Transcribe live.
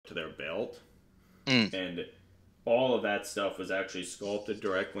to their belt, Mm. and all of that stuff was actually sculpted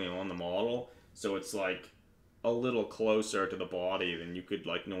directly on the model, so it's like a little closer to the body than you could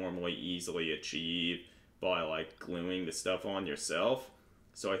like normally easily achieve by like gluing the stuff on yourself.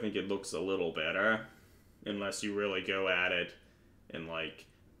 So I think it looks a little better unless you really go at it and like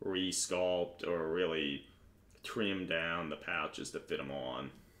resculpt or really trim down the pouches to fit them on.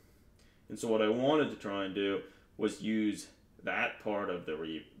 And so what I wanted to try and do was use that part of the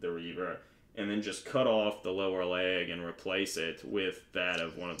Reaver and then just cut off the lower leg and replace it with that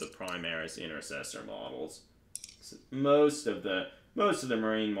of one of the Primaris intercessor models. So most of the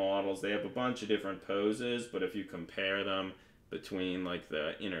marine models, they have a bunch of different poses, but if you compare them between like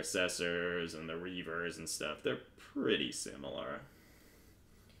the intercessors and the reavers and stuff, they're pretty similar.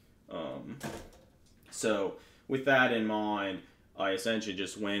 Um, so with that in mind, I essentially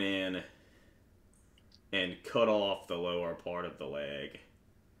just went in and cut off the lower part of the leg,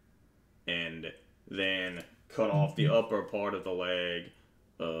 and then cut off the upper part of the leg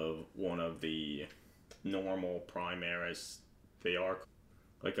of one of the normal Primaris. They are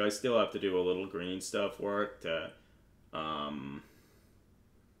like I still have to do a little green stuff work to um,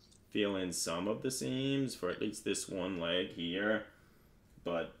 fill in some of the seams for at least this one leg here,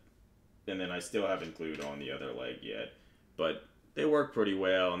 but and then I still haven't glued on the other leg yet, but they work pretty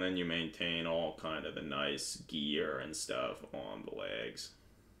well, and then you maintain all kind of the nice gear and stuff on the legs.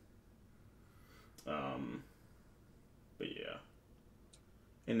 Um, but yeah.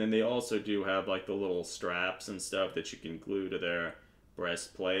 And then they also do have like the little straps and stuff that you can glue to their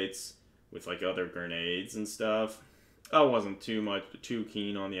breastplates with like other grenades and stuff. I wasn't too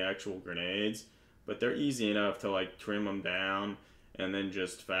keen on the actual grenades, but they're easy enough to like trim them down and then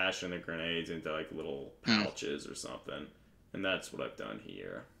just fashion the grenades into like little Mm. pouches or something. And that's what I've done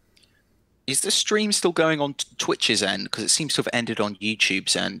here. Is the stream still going on Twitch's end? Because it seems to have ended on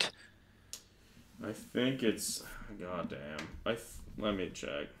YouTube's end. I think it's goddamn. Let me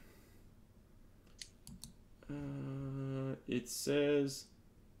check. It says.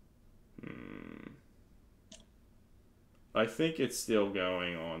 I think it's still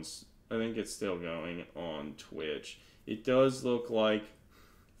going on. I think it's still going on Twitch. It does look like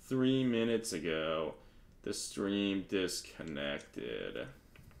 3 minutes ago the stream disconnected.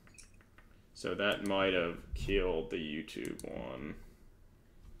 So that might have killed the YouTube one.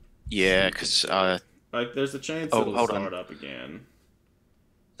 Yeah, because Like, there's a chance oh, it'll hold on. start up again.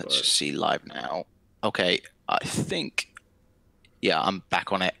 Let's But just see live now. Okay, I think yeah, I'm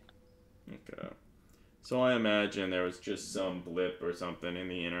back on it. okay. So I imagine there was just some blip or something in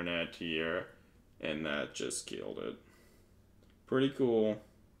the internet here, and that just killed it. Pretty cool.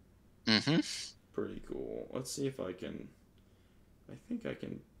 Mm-hmm. Pretty cool. Let's see if I can. I think I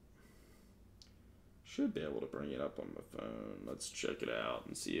can. Should be able to bring it up on my phone. Let's check it out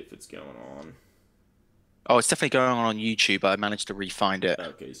and see if it's going on. Oh, it's definitely going on YouTube. I managed to re-find it.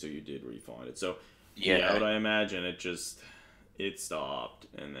 Okay, so you did refind it. So yeah, Yeah. what I imagine it stopped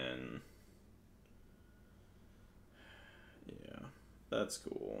and then yeah, that's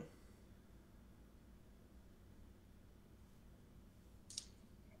cool.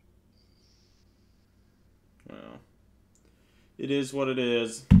 Well, it is what it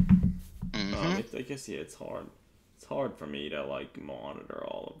is. Mm-hmm. I guess yeah, it's hard. It's hard for me to like monitor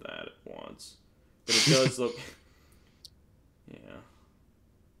all of that at once, but it does look. Yeah.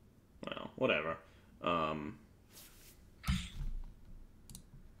 Well, whatever. Um.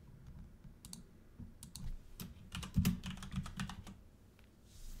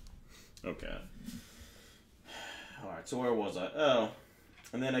 Okay. All right. So where was I? Oh,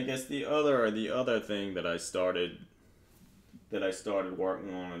 and then I guess the other thing that I started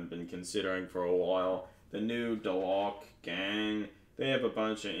working on and been considering for a while, the new Deloc gang. They have a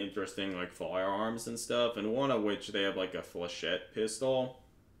bunch of interesting like firearms and stuff, and one of which they have like a flechette pistol,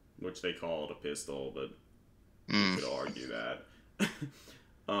 which they call it a pistol, but you Mm. could argue that.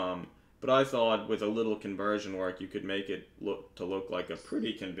 um, but I thought with a little conversion work, you could make it look like a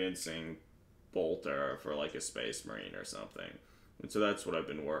pretty convincing bolter for like a space marine or something. And so that's what I've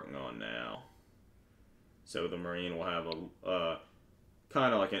been working on now. So the marine will have a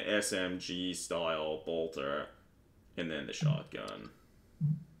kind of like an SMG style bolter, and then the shotgun.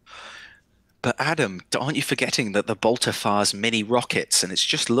 But Adam, aren't you forgetting that the bolter fires mini rockets and it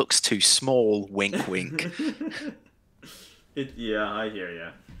just looks too small? Wink, wink. Yeah, I hear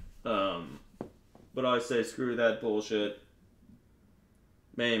ya. But I say screw that bullshit.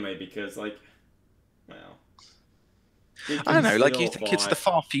 Mainly because, like, well, it I can don't know, like you still think it's the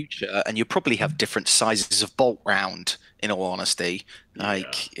fly. far future, and you probably have different sizes of bolt round. In all honesty, Yeah.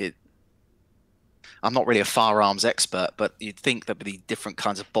 like it. I'm not really a firearms expert, but you'd think there'd be different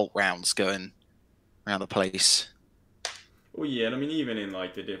kinds of bolt rounds going around the place. Well, yeah, I mean, even in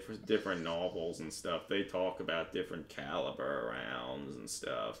like the different novels and stuff, they talk about different caliber rounds and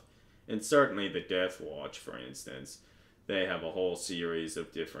stuff. And certainly the Death Watch, for instance, they have a whole series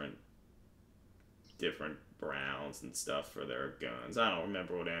of different rounds and stuff for their guns. I don't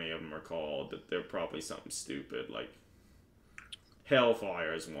remember what any of them are called, but they're probably something stupid like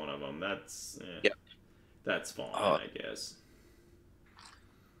Hellfire is one of them. Yeah. That's fine, Oh, I guess.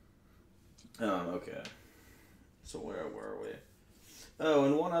 Okay. So where were we? Oh,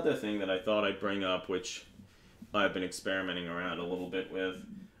 and one other thing that I thought I'd bring up, which I've been experimenting around a little bit with.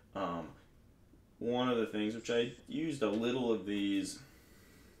 Um, One of the things which I used a little of these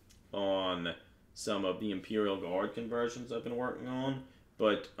on some of the Imperial Guard conversions I've been working on,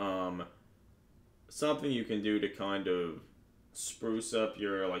 but something you can do to kind of spruce up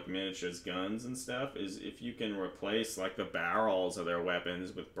your like miniatures guns and stuff is if you can replace like the barrels of their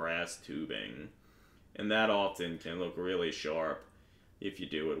weapons with brass tubing, and that often can look really sharp if you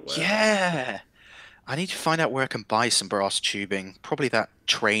do it well. yeah. I need to find out where I can buy some brass tubing. Probably that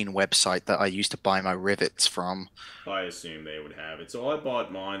train website that I used to buy my rivets from. I assume they would have it. So I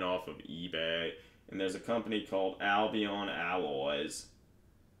bought mine off of eBay, and there's a company called Albion Alloys,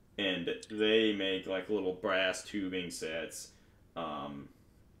 and they make like little brass tubing sets. Um,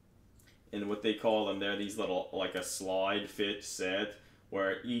 and what they call them, they're these little like a slide fit set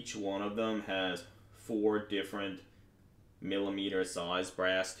where each one of them has four different millimeter size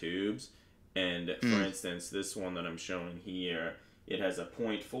brass tubes. And for Hmm. instance, this one that I'm showing here, it has a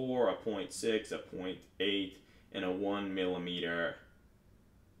point 0.4, a point 0.6, a point 0.8, and a 1 millimeter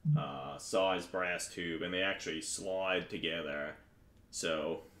size brass tube, and they actually slide together.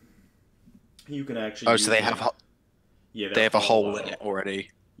 So you can actually Oh, so use they them. have Yeah, they're they have a hole in hollow. it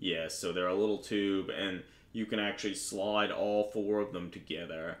already. Yeah, so they're a little tube, and you can actually slide all four of them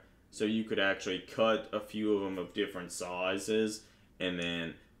together. So you could actually cut a few of them of different sizes, and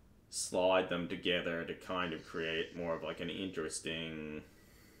then slide them together to kind of create more of like an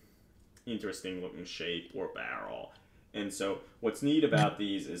interesting looking shape or barrel. And so what's neat about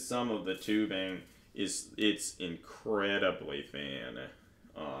these is some of the tubing is it's incredibly thin,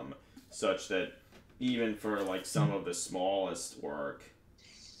 um, such that even for like some of the smallest work,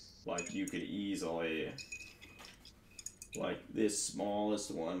 like you could easily like this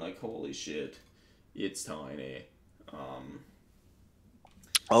smallest one, like holy shit, it's tiny. Um,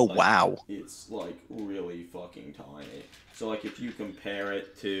 Oh, like wow. it's like really fucking tiny. So like if you compare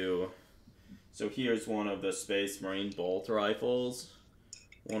it to, so here's one of the Space Marine bolt rifles.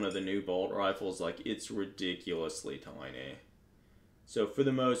 One of the new bolt rifles, like it's ridiculously tiny. So for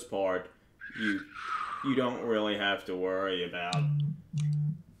the most part, you you don't really have to worry about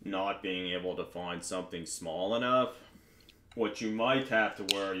not being able to find something small enough. What you might have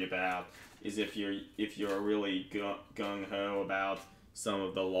to worry about is if you're really gung ho about some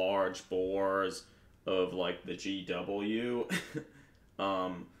of the large bores of like the GW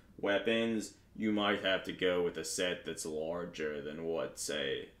weapons, you might have to go with a set that's larger than what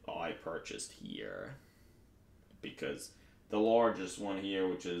say I purchased here, because the largest one here,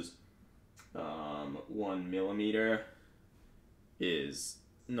 which is 1 millimeter, is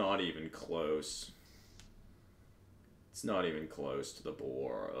not even close. It's not even close to the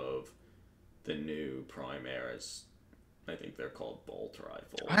bore of the new Primaris. I think they're called bolt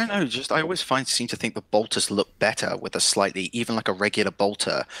I don't rifles. know, just I always seem to think the bolters look better with a slightly, even like a regular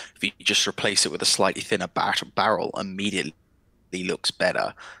bolter, if you just replace it with a slightly thinner barrel, immediately looks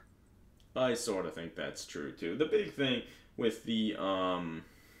better. I sort of think that's true too. The big thing with the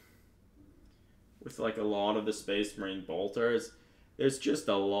with like a lot of the Space Marine bolters, there's just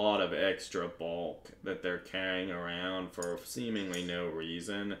a lot of extra bulk that they're carrying around for seemingly no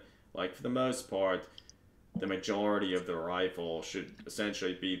reason. Like for the most part, the majority of the rifle should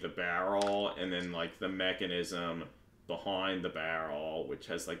essentially be the barrel and then like the mechanism behind the barrel, which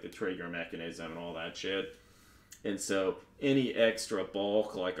has like the trigger mechanism and all that shit. And so any extra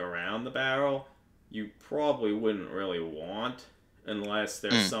bulk like around the barrel, you probably wouldn't really want unless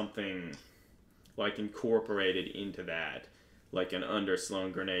there's Mm. something like incorporated into that, like an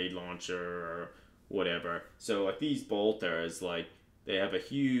underslung grenade launcher or whatever. So like these bolters, like they have a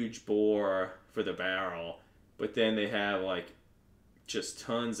huge bore for the barrel, but then they have like just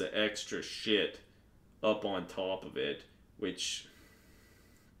tons of extra shit up on top of it, which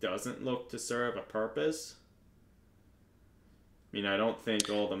doesn't look to serve a purpose. I mean, I don't think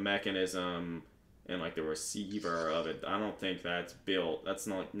all the mechanism and like the receiver of it, I don't think that's built. That's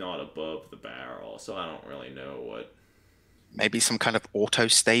not above the barrel, so I don't really know what. maybe some kind of auto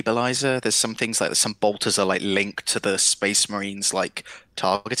stabilizer. There's some things like some bolters are like linked to the Space Marines like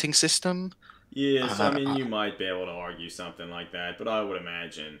targeting system. Yes, I Uh, mean you might be able to argue something like that, but I would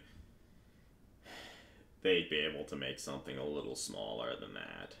imagine they'd be able to make something a little smaller than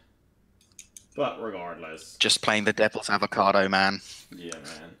that. But regardless, just playing the devil's avocado, man. yeah,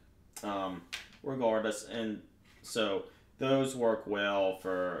 man. Regardless, and so those work well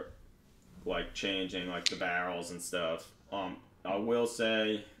for like changing like the barrels and stuff. I will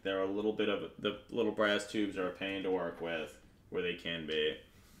say they're a little bit of the little brass tubes are a pain to work with where they can be.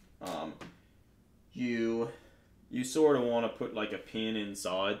 Um, you you sort of want to put like a pin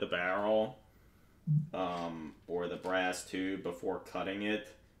inside the barrel or the brass tube before cutting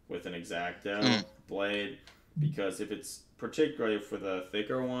it with an X-Acto Mm. blade because if it's particularly for the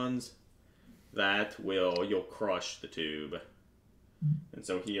thicker ones, that will you'll crush the tube. And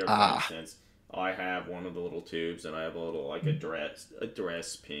so here, for Ah, instance, I have one of the little tubes, and I have a little like a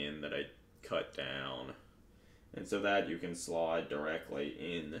dress pin that I cut down, and so that you can slide directly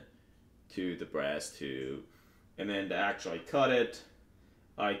in to the brass tube, and then to actually cut it,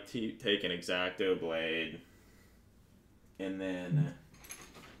 take an X-Acto blade, and then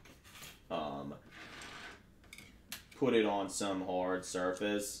um, put it on some hard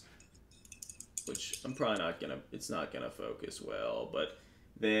surface, which I'm probably not gonna. It's not gonna focus well, but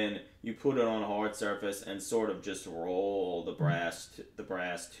then you put it on a hard surface and sort of just roll the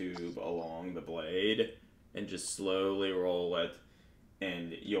brass tube along the blade, and just slowly roll it,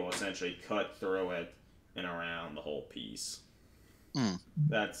 and you'll essentially cut through it and around the whole piece. mm.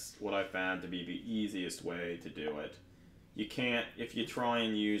 That's what I found to be the easiest way to do it. You can't if you try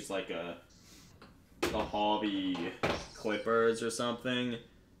and use like a hobby clippers or something,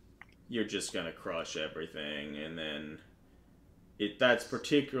 you're just gonna crush everything, and then that's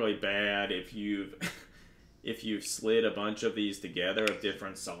particularly bad if you've if you've slid a bunch of these together of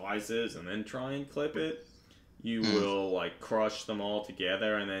different sizes and then try and clip it, you Mm. will like crush them all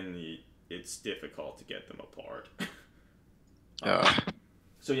together, and then it's difficult to get them apart. um, Uh,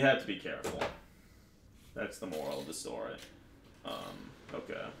 so you have to be careful. That's the moral of the story.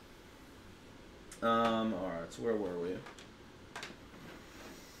 Okay. All right. So where were we?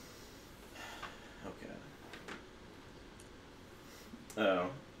 Okay. Oh,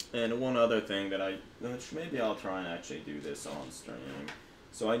 and one other thing which maybe I'll try and actually do this on stream.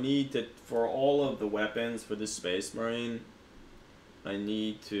 So I need to, for all of the weapons for this Space Marine, I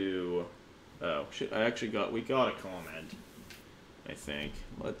need to, oh shit, we got a comment, I think.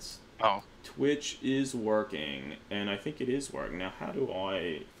 oh, Twitch is working, and I think it is working. Now how do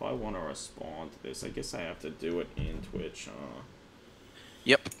if I want to respond to this, I guess I have to do it in Twitch, huh?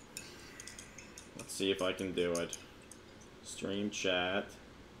 yep. Let's see if I can do it. Stream chat.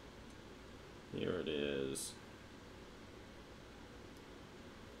 Here it is.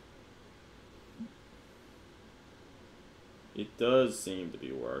 It does seem to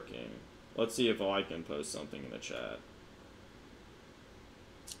be working. Let's see if I can post something in the chat.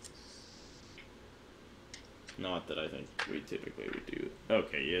 Not that I think we typically would do.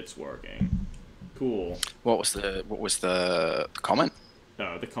 Okay, it's working. Cool. What was the comment?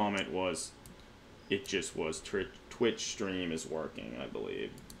 The comment was, it just was Twitch stream is working, I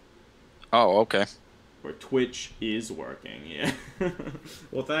believe. Oh, okay. Or Twitch is working, yeah.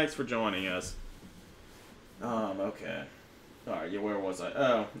 Well, thanks for joining us. Okay. Alright, yeah, where was I?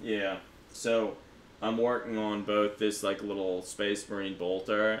 Oh, yeah. So, I'm working on both this, like, little Space Marine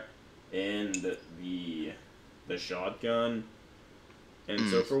bolter and the shotgun. And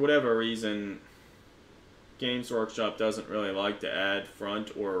so, Mm. for whatever reason, Games Workshop doesn't really like to add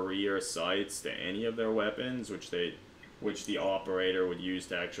front or rear sights to any of their weapons, which the operator would use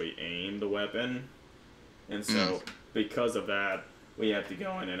to actually aim the weapon. And Mm. so, because of that, we have to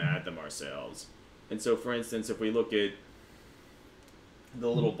go in and add them ourselves. And so, for instance, if we look at the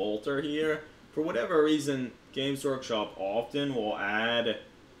little bolter here, for whatever reason, Games Workshop often will add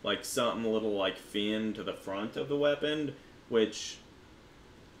like something a little like fin to the front of the weapon, which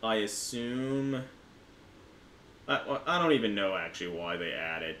I assume I don't even know actually why they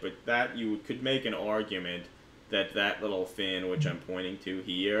add it, but that you could make an argument that that little fin, which I'm pointing to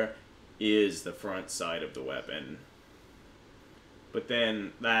here, is the front side of the weapon. But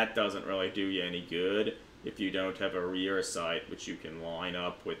then that doesn't really do you any good if you don't have a rear sight which you can line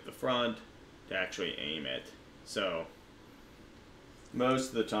up with the front to actually aim it. So, most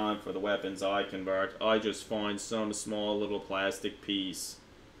of the time for the weapons I convert, I just find some small little plastic piece,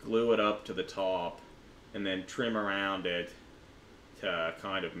 glue it up to the top, and then trim around it to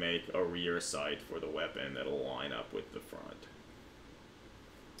kind of make a rear sight for the weapon that'll line up with the front.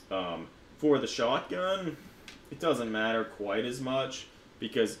 For the shotgun, it doesn't matter quite as much,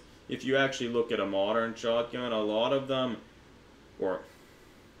 because if you actually look at a modern shotgun, a lot of them, or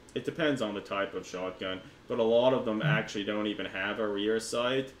it depends on the type of shotgun, but a lot of them actually don't even have a rear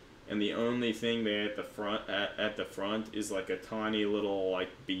sight, and the only thing they at the front is like a tiny little like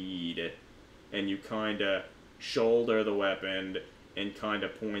bead, and you kind of shoulder the weapon and kind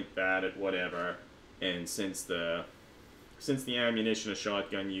of point that at whatever. And since the ammunition a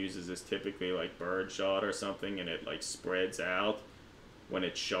shotgun uses is typically like birdshot or something, and it like spreads out when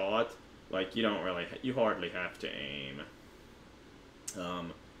it's shot, like you hardly have to aim.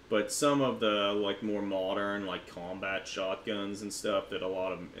 But some of the like more modern like combat shotguns and stuff that a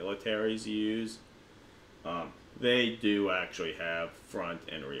lot of militaries use, they do actually have front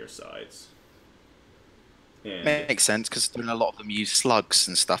and rear sights. And Makes sense because a lot of them use slugs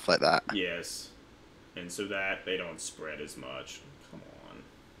and stuff like that. yes, and so that they don't spread as much. Come on.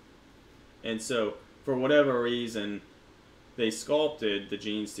 And so for whatever reason, they sculpted the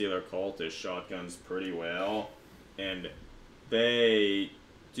Gene Stealer Cultist shotguns pretty well, and they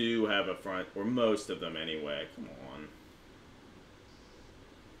do have a front, or most of them anyway. Come on.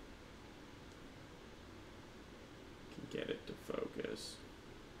 Can get it to focus.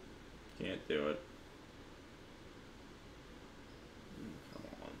 Can't do it. Come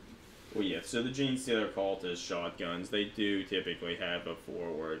on. Well, yeah, so the Gene Stealer Cultist shotguns, they do typically have a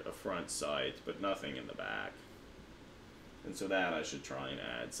front sight, but nothing in the back. And so that I should try and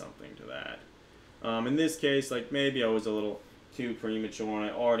add something to that. In this case, like maybe I was a little too premature and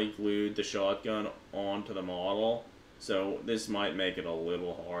I already glued the shotgun onto the model, so this might make it a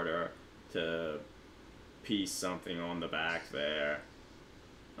little harder to piece something on the back there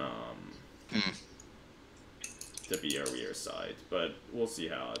to be a rear sight, but we'll see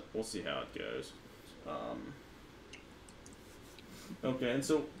how it goes. Okay, and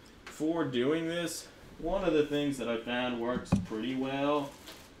so for doing this, one of the things that I found works pretty well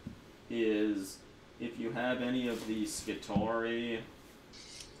is if you have any of the Skitarii,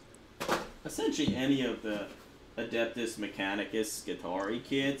 essentially any of the Adeptus Mechanicus Skitarii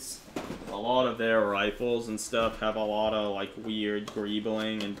kits, a lot of their rifles and stuff have a lot of like weird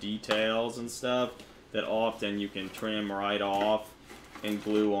greebling and details and stuff that often you can trim right off and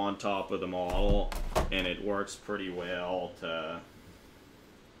glue on top of the model, and it works pretty well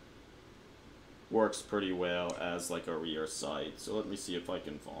as like a rear sight. So let me see if I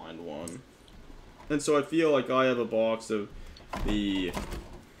can find one. And so I feel like I have a box of the...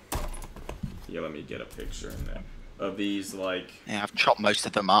 Yeah, let me get a picture in there. Of these, like... Yeah, I've chopped most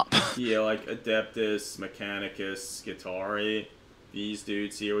of them up. Yeah, like Adeptus, Mechanicus, Skitarii. These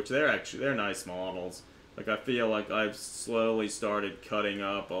dudes here, which they're nice models. Like, I feel like I've slowly started cutting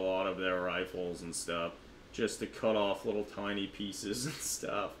up a lot of their rifles and stuff, just to cut off little tiny pieces and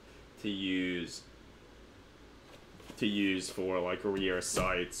stuff to use for like rear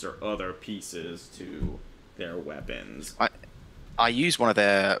sights or other pieces to their weapons. I use one of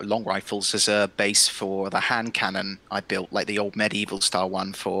their long rifles as a base for the hand cannon I built, like the old medieval style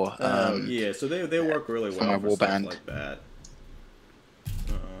one for. Yeah, so they work really well for stuff like that.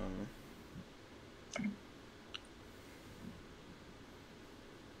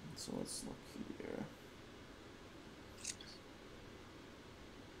 So let's look here.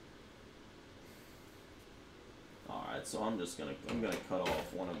 Alright, so I'm gonna cut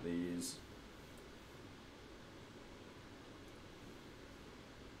off one of these.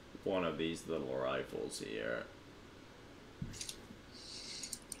 One of these little rifles here.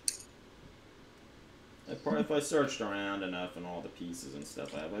 If I searched around enough and all the pieces and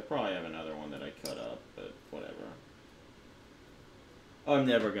stuff I probably have another one that I cut up, but whatever. I'm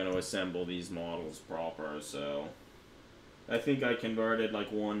never going to assemble these models proper, so... I think I converted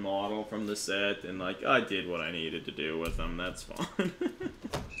like one model from the set, and like I did what I needed to do with them, that's fine.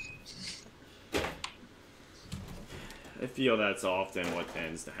 I feel that's often what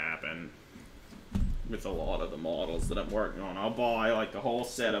tends to happen with a lot of the models that I'm working on. I'll buy like a whole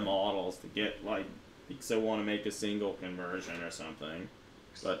set of models to get like, because I want to make a single conversion or something.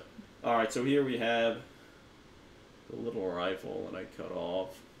 But, alright, so here we have the little rifle that I cut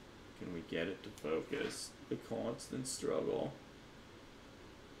off. Can we get it to focus? The constant struggle.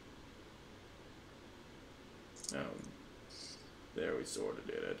 There, we sort of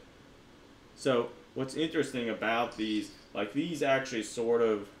did it. So, what's interesting about these, like these actually sort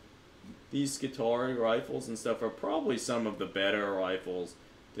of, these Skitarii rifles and stuff are probably some of the better rifles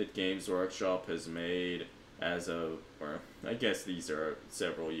that Games Workshop has made as of, or I guess these are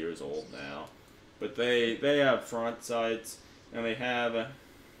several years old now. But they have front sights, and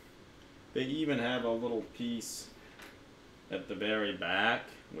they even have a little piece at the very back,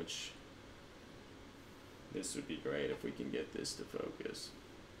 which This would be great if we can get this to focus.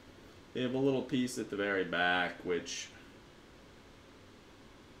 They have a little piece at the very back, which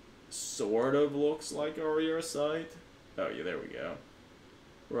sort of looks like a rear sight. Oh yeah, there we go.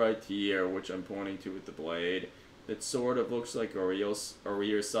 Right here, which I'm pointing to with the blade. That sort of looks like a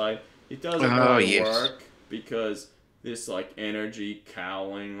rear sight. It doesn't Oh, really yes. work because this like energy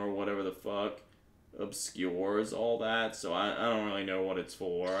cowling or whatever the fuck obscures all that. So I don't really know what it's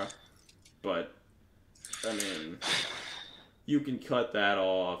for. But I mean, you can cut that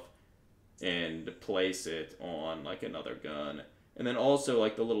off and place it on like another gun. And then also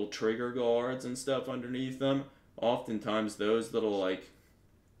like the little trigger guards and stuff underneath them. Oftentimes those little like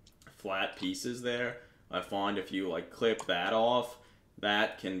flat pieces there, I find if you like clip that off,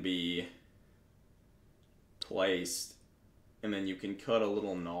 that can be placed and then you can cut a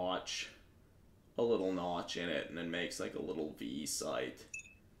little notch in it and it makes like a little V sight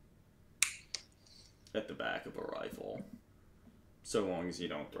at the back of a rifle. So long as you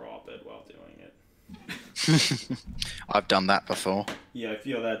don't drop it while doing it. I've done that before. Yeah, I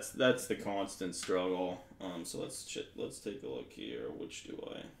feel that's the constant struggle. So let's take a look here. Which do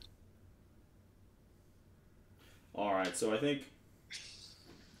I? All right, so I think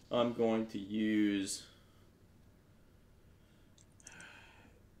I'm going to use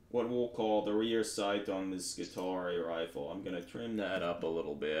what we'll call the rear sight on this Skitari rifle. I'm going to trim that up a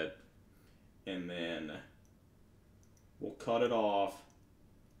little bit, and then we'll cut it off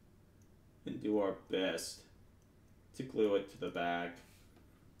and do our best to glue it to the back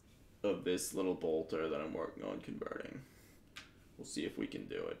of this little bolter that I'm working on converting. We'll see if we can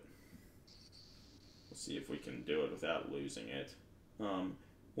do it. We'll see if we can do it without losing it.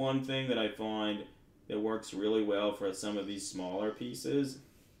 One thing that I find that works really well for some of these smaller pieces,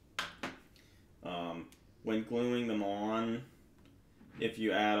 when gluing them on, if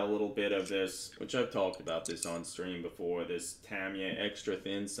you add a little bit of this, which I've talked about this on stream before, this Tamiya extra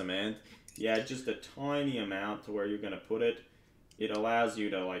thin cement, you add just a tiny amount to where you're going to put it, it allows you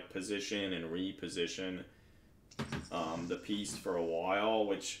to like position and reposition the piece for a while,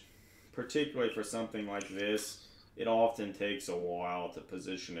 which particularly for something like this, it often takes a while to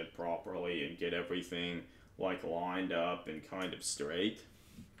position it properly and get everything like lined up and kind of straight.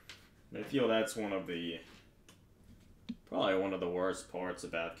 And I feel that's probably one of the worst parts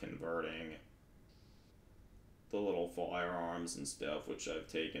about converting the little firearms and stuff, which I've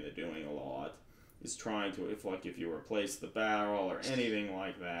taken to doing a lot, is trying to, if you replace the barrel or anything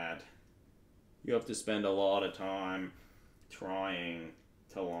like that, you have to spend a lot of time trying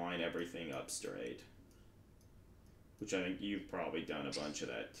to line everything up straight. Which I think you've probably done a bunch of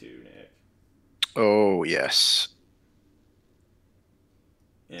that too, Nick. Oh, yes.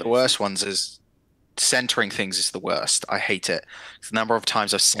 And The worst ones is centering things is the worst. I hate it. The number of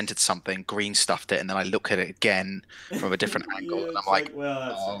times I've centered something, green stuffed it, and then I look at it again from a different angle, yeah, and I'm it's like, like, well,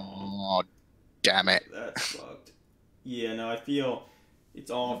 that's wrong. oh, damn it. That's fucked. Yeah, no, I feel it's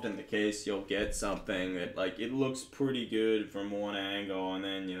often the case you'll get something that, like, it looks pretty good from one angle, and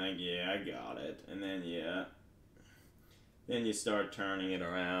then you're like, yeah, I got it. And then, yeah. Then you start turning it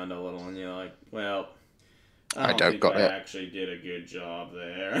around a little, and you're like, well, I I don't don't think got I it. actually did a good job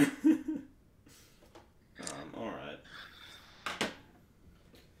there. Alright.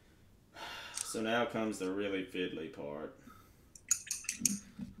 So now comes the really fiddly part.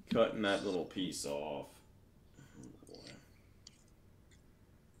 Cutting that little piece off. Oh boy.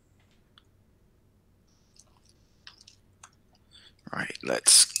 Right,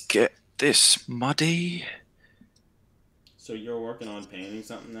 let's get this muddy. So you're working on painting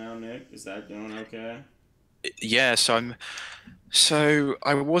something now, Nick? Is that going okay? Yeah, so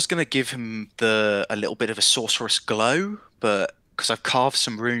I was gonna give him a little bit of a sorceress glow, but because I've carved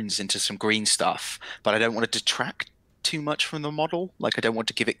some runes into some green stuff, but I don't want to detract too much from the model. Like I don't want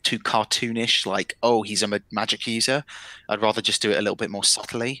to give it too cartoonish, like, oh, he's a magic user. I'd rather just do it a little bit more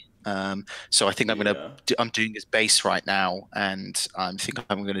subtly. So I think Yeah. I'm doing his base right now, and I think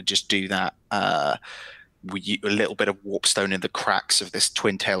I'm gonna just do that with a little bit of warpstone in the cracks of this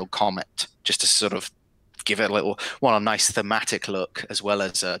twin-tailed comet, just to sort of give it a nice thematic look, as well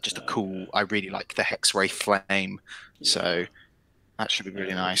as just a Okay. cool. I really like the hex ray flame, Yeah. so that should be really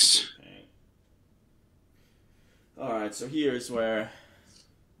That is a nice. good paint. Alright, so here's where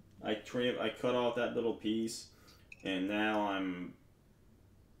I cut off that little piece, and now I'm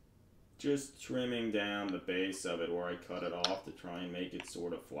just trimming down the base of it where I cut it off to try and make it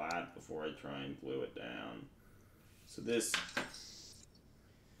sort of flat before I try and glue it down. So this,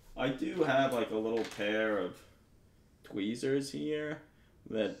 I do have like a little pair of tweezers here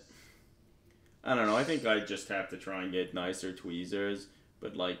that, I don't know, I think I just have to try and get nicer tweezers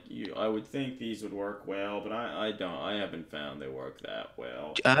But like I would think these would work well, but I don't. I haven't found they work that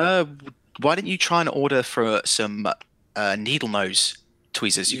well. Uh, why don't you try and order for some needle nose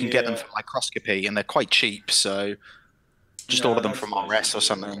tweezers? You can get them Yeah, for microscopy, and they're quite cheap. So just order no, them that's from what I should RS or do.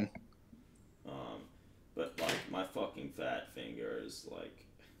 something. Um, but like my fucking fat fingers, like.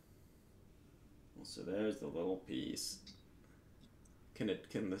 Well, so there's the little piece. Can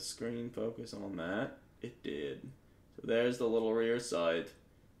the screen focus on that? It did. So there's the little rear sight.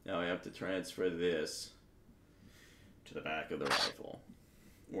 Now I have to transfer this to the back of the rifle,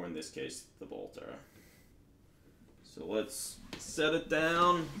 or in this case, the bolter. So let's set it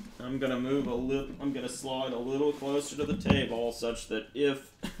down. I'm gonna move a little. I'm gonna slide a little closer to the table, such that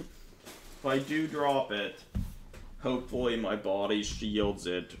if I do drop it, hopefully my body shields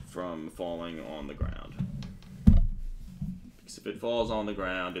it from falling on the ground. Because if it falls on the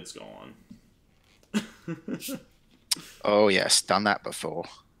ground, it's gone. Oh yes, done that before.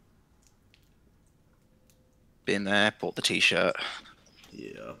 Been there, bought the t-shirt.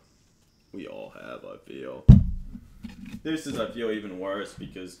 Yeah, we all have, I feel. This is, I feel, even worse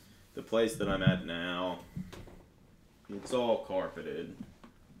because the place that I'm at now, it's all carpeted.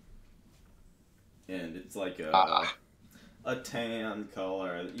 And it's like a tan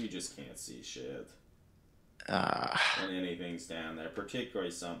color that you just can't see shit. When anything's down there,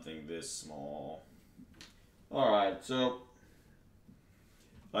 particularly something this small. Alright, so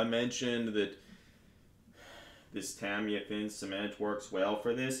I mentioned that this Tamiya thin cement works well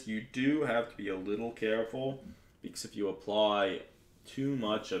for this. You do have to be a little careful because if you apply too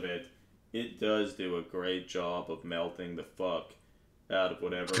much of it, it does do a great job of melting the fuck out of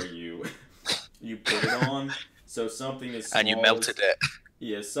whatever you put it on. So something as small And you melted it.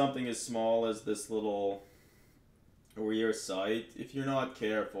 Yeah, something as small as this little rear sight, if you're not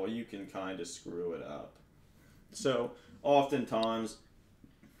careful, you can kind of screw it up. So, oftentimes,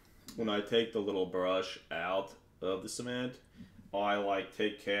 when I take the little brush out of the cement, I like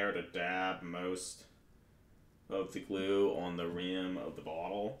take care to dab most of the glue on the rim of the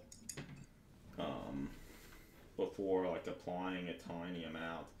bottle before like applying a tiny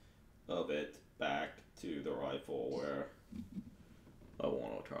amount of it back to the rifle where I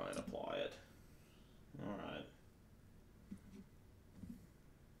want to try and apply it. Alright.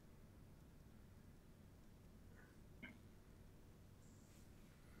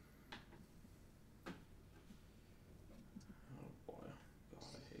 Oh boy. God,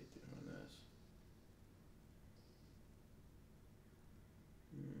 I hate doing this.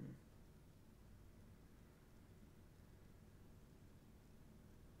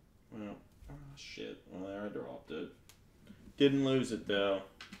 Well, oh shit. Well, there I dropped it. Didn't lose it though.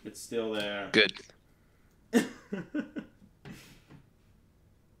 It's still there. Good.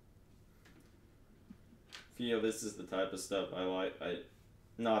 Feel this is the type of stuff I like.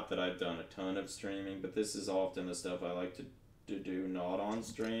 Not that I've done a ton of streaming, but this is often the stuff I like to do not on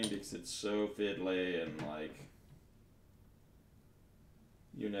stream because it's so fiddly and like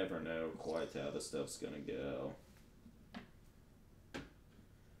you never know quite how the stuff's gonna go.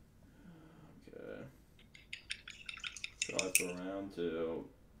 Okay. Try for round two.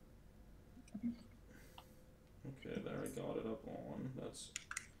 Okay, there I got it up on. That's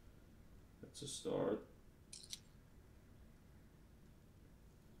a start.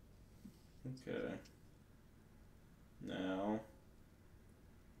 Okay. Now,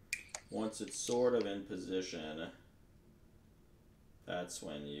 once it's sort of in position, that's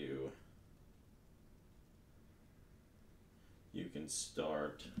when you can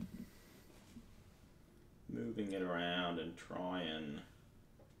start moving it around and try and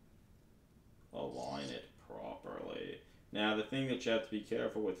align it properly. Now, the thing that you have to be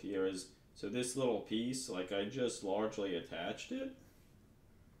careful with here is, so this little piece, like I just largely attached it.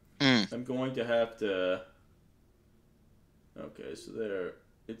 I'm going to have to, okay, so there,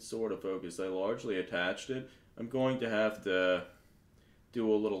 it's sort of focused. I largely attached it. I'm going to have to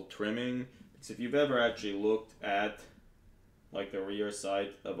do a little trimming, because if you've ever actually looked at, like, the rear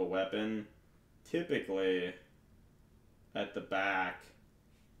sight of a weapon, typically, at the back,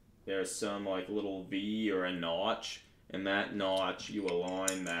 there's some, like, little V or a notch, and that notch, you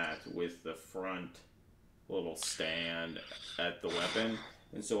align that with the front little stand at the weapon.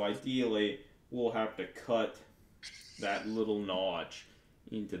 And so ideally, we'll have to cut that little notch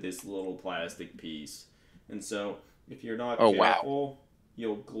into this little plastic piece. And so, if you're not careful,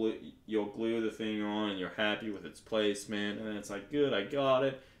 you'll glue the thing on and you're happy with its placement, and then it's like, good, I got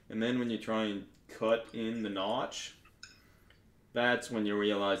it. And then when you try and cut in the notch, that's when you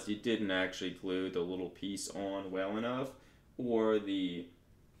realize you didn't actually glue the little piece on well enough, or the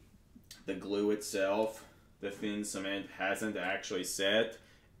glue itself the thin cement hasn't actually set,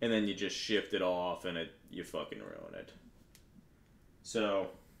 and then you just shift it off and you fucking ruin it. So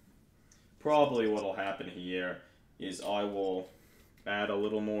probably what'll happen here is I will add a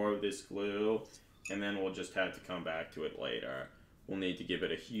little more of this glue, and then we'll just have to come back to it later. We'll need to give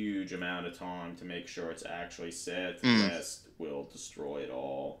it a huge amount of time to make sure it's actually set. The rest will destroy it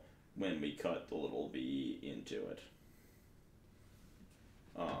all when we cut the little V into it.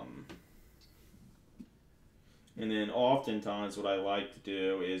 And then oftentimes what I like to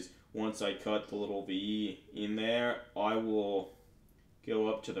do is once I cut the little V in there, I will go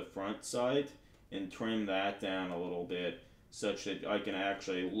up to the front sight and trim that down a little bit such that I can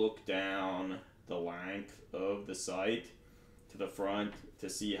actually look down the length of the sight to the front to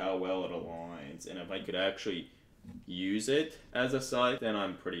see how well it aligns. And if I could actually use it as a sight, then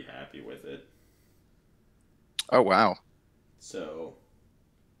I'm pretty happy with it. Oh, wow. So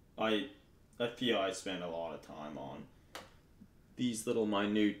I feel I spend a lot of time on these little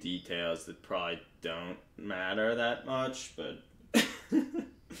minute details that probably don't matter that much, but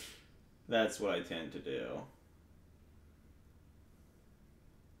that's what I tend to do.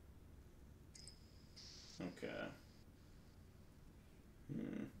 Okay.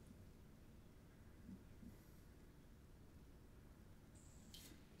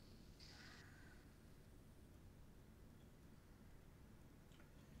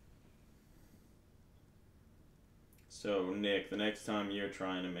 So, Nick, the next time you're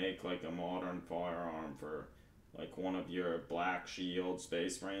trying to make like a modern firearm for like one of your Black Shield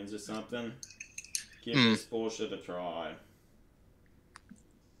space marines or something, give this bullshit a try.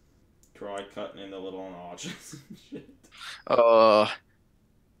 Try cutting in the little notches and shit. Yeah,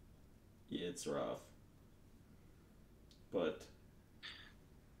 it's rough. But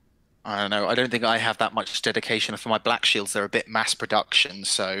I don't know. I don't think I have that much dedication for my Black Shields. They're a bit mass production,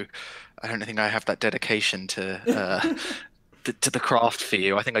 so I don't think I have that dedication to to the craft for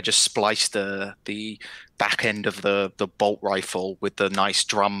you. I think I just spliced the back end of the bolt rifle with the nice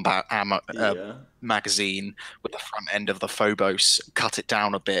magazine with the front end of the Phobos, cut it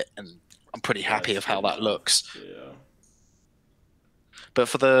down a bit, and I'm pretty happy of how that looks. Yeah. But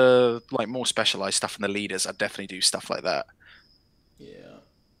for the like more specialized stuff in the leaders, I'd definitely do stuff like that. Yeah.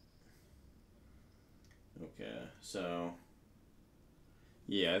 Okay, so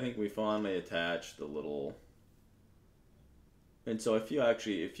yeah, I think we finally attached the little. And so if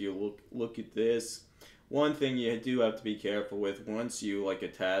you look at this, one thing you do have to be careful with once you like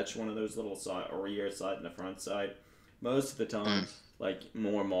attach one of those little rear sight and the front sight, most of the time, like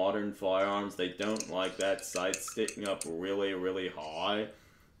more modern firearms, they don't like that sight sticking up really, really high,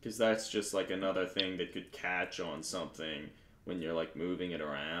 because that's just like another thing that could catch on something when you're like moving it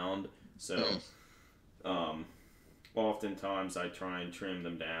around. So, oftentimes I try and trim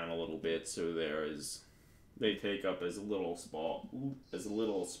them down a little bit so they take up as little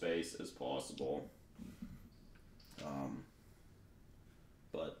space as possible.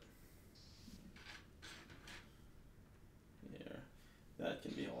 But yeah, that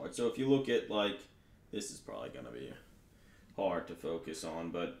can be hard. So if you look at like, this is probably gonna be hard to focus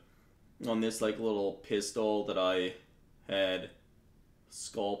on, but on this like little pistol that I had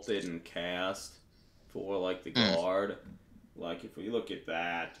sculpted and cast for like the guard, like if we look at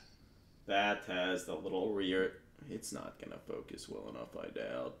that has the little rear, it's not gonna focus well enough, I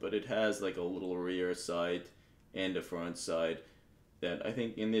doubt, but it has like a little rear sight and a front sight that I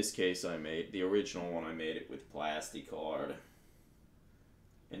think in this case the original one I made it with plasticard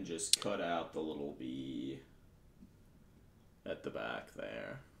and just cut out the little V at the back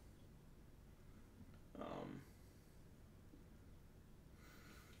there.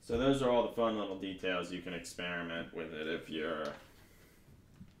 So those are all the fun little details you can experiment with it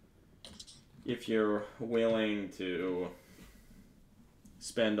if you're willing to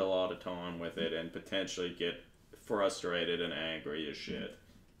spend a lot of time with it and potentially get frustrated and angry as shit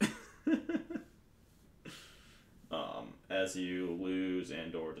as you lose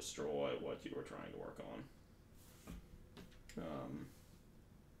and or destroy what you were trying to work on.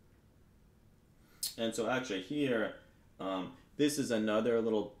 And so actually here, this is another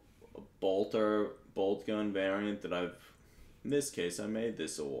little bolt gun variant that in this case, I made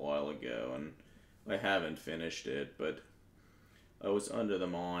this a while ago, and I haven't finished it, but I was under the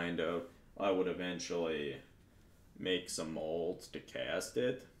mind of I would eventually make some molds to cast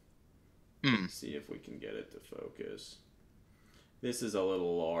it. See if we can get it to focus. This is a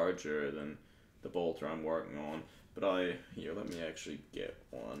little larger than the bolter I'm working on, but let me actually get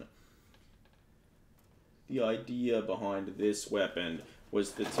one. The idea behind this weapon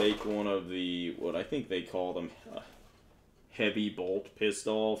was to take one of the, what I think they call them, heavy bolt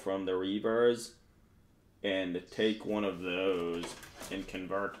pistol from the Reavers, and take one of those and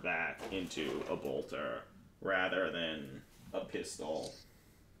convert that into a bolter rather than a pistol.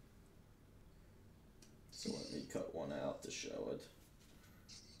 So let me cut one out to show it.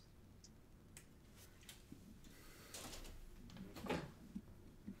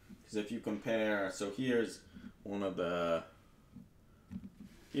 Because if you compare, so here's one of the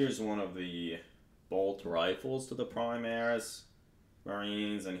bolt rifles to the Primaris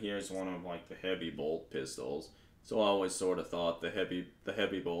Marines, and here's one of like the heavy bolt pistols. So I always sort of thought the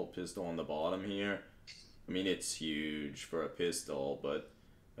heavy bolt pistol on the bottom here, I mean it's huge for a pistol, but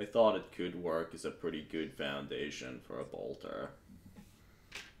I thought it could work as a pretty good foundation for a bolter.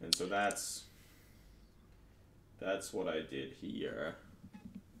 And so that's what I did here.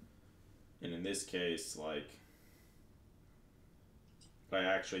 And in this case, like, I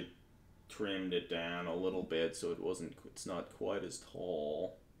actually trimmed it down a little bit so it's not quite as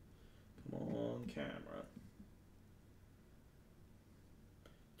tall. Come on, camera.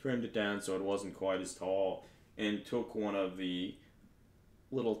 Trimmed it down so it wasn't quite as tall, and took one of the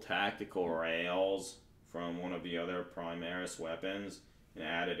little tactical rails from one of the other Primaris weapons and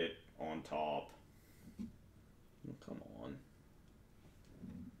added it on top. Oh, come on.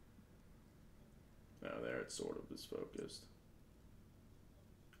 Oh, there it sort of is focused.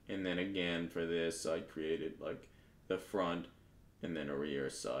 And then again for this I created like the front and then a rear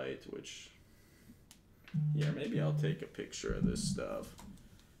sight, which, yeah, maybe I'll take a picture of this stuff.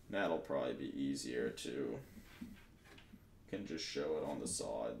 That'll probably be easier to, can just show it on the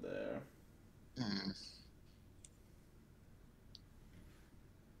side there.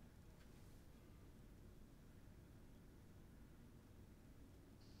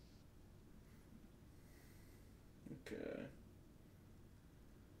 Okay.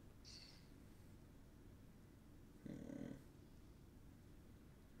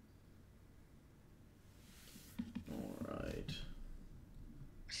 All right.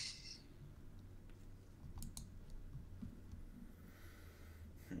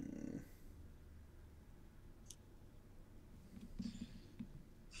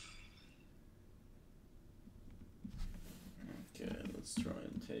 Okay, let's try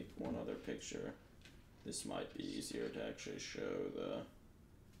and take one other picture. This might be easier to actually show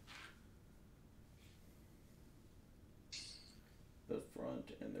the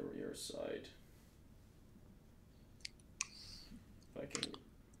front and the rear sight. If I can.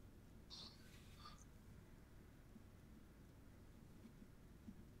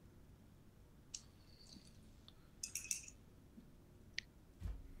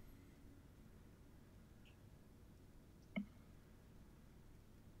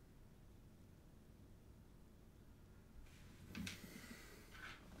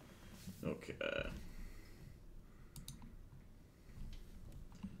 Okay.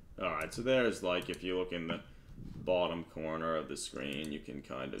 Alright, so there's, like, if you look in the bottom corner of the screen, you can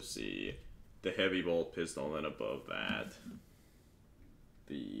kind of see the heavy bolt pistol, and then above that,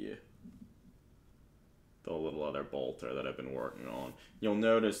 the little other bolter that I've been working on. You'll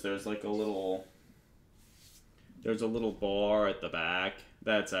notice there's like a little bar at the back.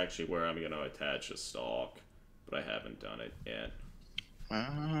 That's actually where I'm going to attach a stock, but I haven't done it yet.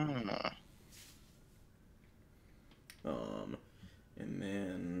 And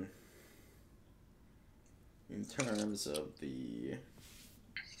then in terms of the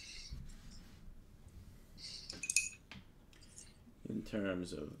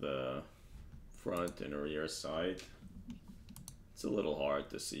front and rear sight, it's a little hard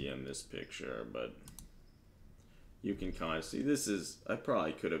to see in this picture, but you can kind of see this is, I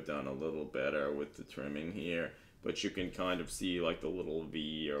probably could have done a little better with the trimming here, but you can kind of see like the little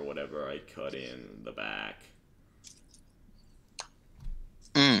V or whatever I cut in the back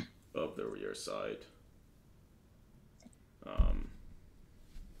of the rear sight.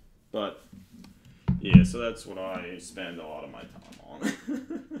 But yeah, so that's what I spend a lot of my time on.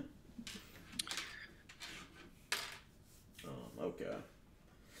 Okay.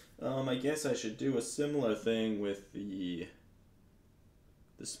 I guess I should do a similar thing with the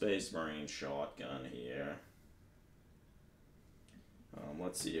Space Marine shotgun here.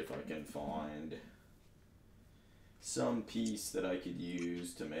 Let's see if I can find some piece that I could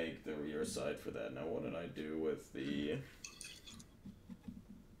use to make the rear sight for that. Now, what did I do with the...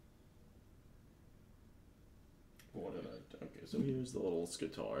 Okay, so here's the little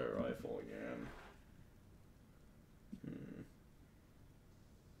Skitaria rifle again.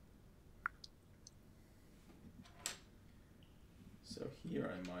 So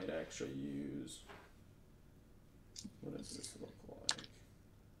here I might actually use... What does this look like?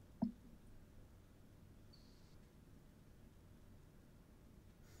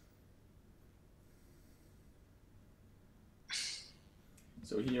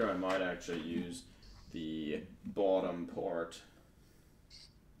 So here I might actually use the bottom part.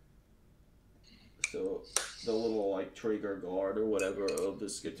 So the little like trigger guard or whatever of the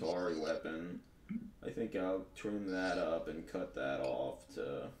Skitarii weapon, I think I'll trim that up and cut that off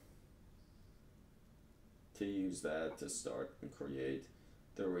to use that to start and create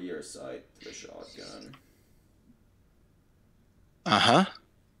the rear sight to the shotgun. Uh-huh.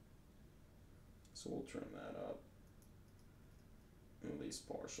 So we'll trim that up, at least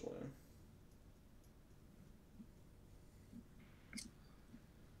partially.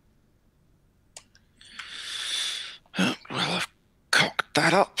 Well, I've cocked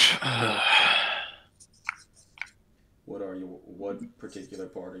that up. What particular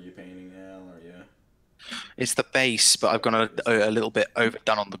part are you painting now? Are you? It's the base, but I've gone a little bit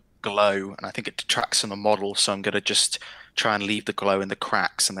overdone on the glow, and I think it detracts from the model. So I'm going to just try and leave the glow in the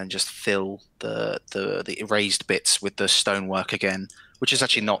cracks, and then just fill the erased bits with the stonework again, which is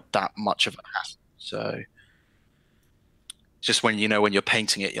actually not that much of a hassle. So just when when you're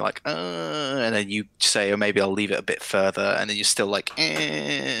painting it, you're like, and then you say, oh, maybe I'll leave it a bit further, and then you're still like,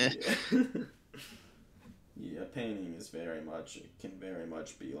 eh. Yeah. Yeah, painting is it can very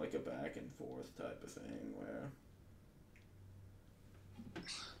much be like a back and forth type of thing where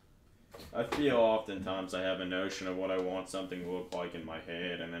I feel oftentimes I have a notion of what I want something to look like in my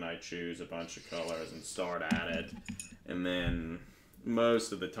head, and then I choose a bunch of colors and start at it, and then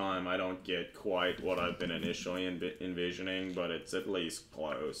most of the time I don't get quite what I've been initially envisioning, but it's at least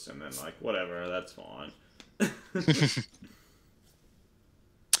close, and then like, whatever, that's fine.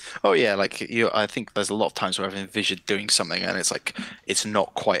 Oh yeah, like I think there's a lot of times where I've envisioned doing something, and it's like it's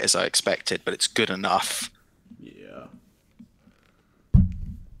not quite as I expected, but it's good enough. Yeah.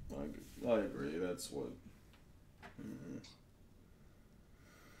 I agree, that's what...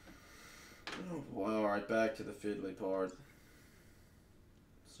 Oh boy, alright, back to the fiddly part.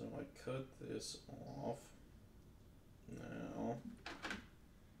 So I cut this off. Now...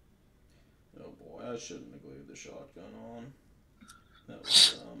 Oh boy, I shouldn't have glued the shotgun on. That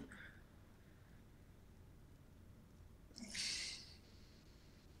was dumb.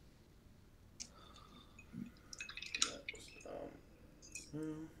 That was dumb.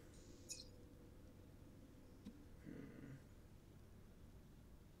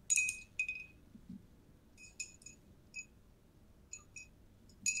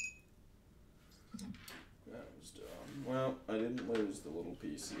 That was dumb. Well, I didn't lose the little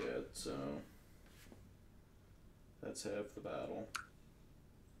piece yet, so that's half the battle.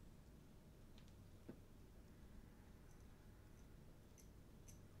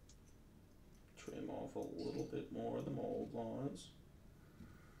 Trim off a little bit more of the mold lines.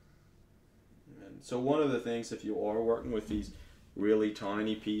 And so one of the things, if you are working with these really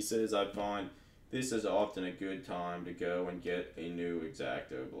tiny pieces, I find this is often a good time to go and get a new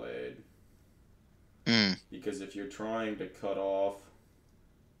X-Acto blade. Because if you're trying to cut off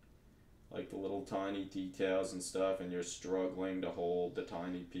like the little tiny details and stuff, and you're struggling to hold the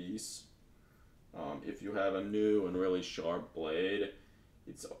tiny piece, if you have a new and really sharp blade,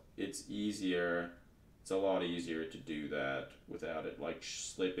 it's easier. It's a lot easier to do that without it like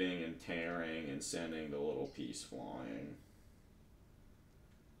slipping and tearing and sending the little piece flying.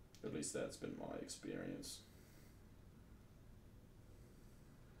 At least that's been my experience.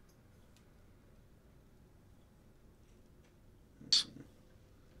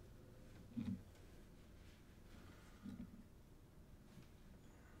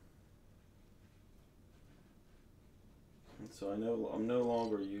 So I'm no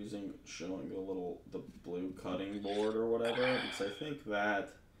longer showing the blue cutting board or whatever, because I think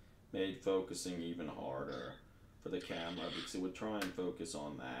that made focusing even harder for the camera, because it would try and focus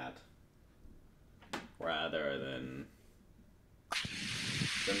on that rather than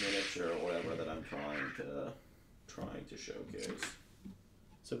the miniature or whatever that I'm trying to showcase.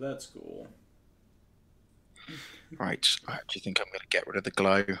 So that's cool. Right. I actually think I'm going to get rid of the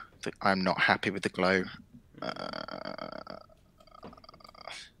glow. I'm not happy with the glow.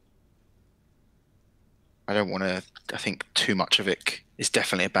 I don't want to. I think too much of it is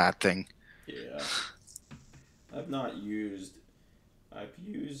definitely a bad thing. Yeah. I've used.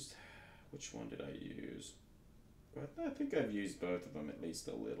 Which one did I use? I think I've used both of them at least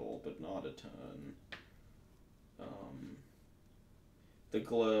a little, but not a ton. The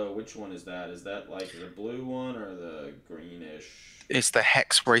glow, which one is that? Is that like the blue one or the greenish? It's the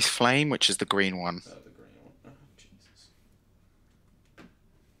Hex Wraith Flame, which is the green one. Oh, the green one. Oh, Jesus.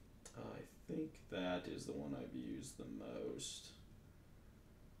 I think that is the one I've used the most.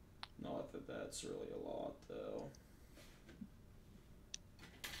 Not that that's really a lot, though.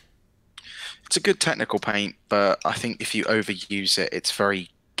 It's a good technical paint, but I think if you overuse it, it's very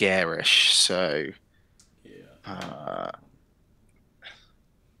garish. So Yeah. uh,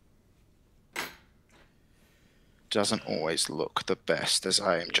 doesn't always look the best, as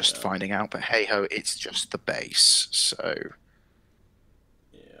I am just Yeah. finding out. But hey ho, it's just the base. So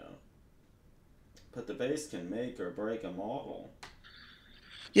Yeah. But the base can make or break a model.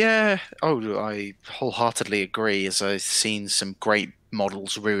 yeah, oh, I wholeheartedly agree. As I've seen some great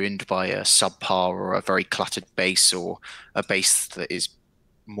models ruined by a subpar or a very cluttered base, or a base that is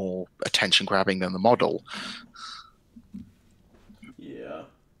more attention grabbing than the model. Yeah.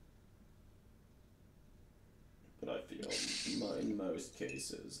 But I feel in most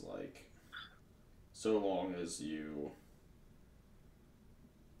cases, like, so long as you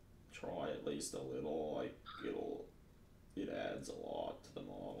try at least a little, like, it adds a lot to the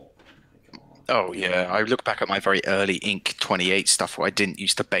model. Like, come on. Oh yeah, I look back at my very early Ink 28 stuff where I didn't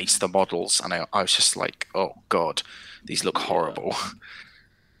use to base the models, and I was just like, oh god, these look Yeah. horrible.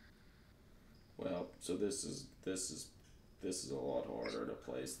 Well, so this is a lot harder to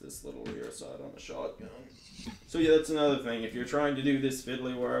place this little rear side on the shotgun. So yeah, that's another thing. If you're trying to do this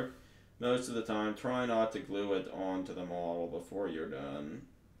fiddly work, most of the time, try not to glue it onto the model before you're done,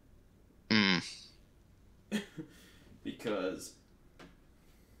 Mm, because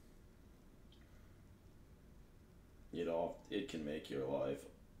it can make your life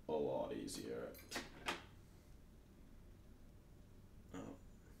a lot easier. Oh,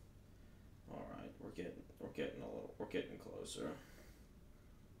 all right, we're getting closer.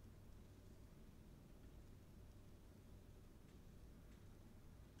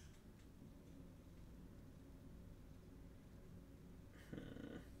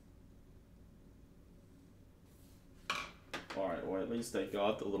 All right, well at least I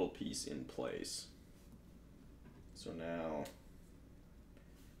got the little piece in place. So now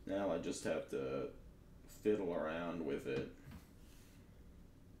I just have to fiddle around with it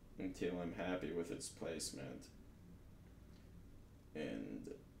until I'm happy with its placement. And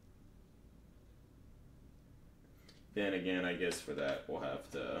then again, I guess for that we'll have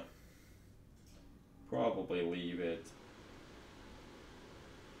to probably leave it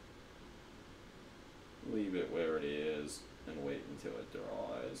where it is and wait until it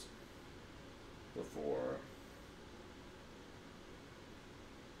dries before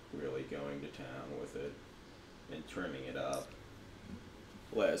really going to town with it and trimming it up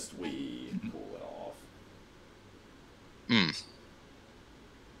lest we cool it off. mm.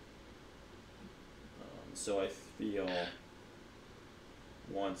 So I feel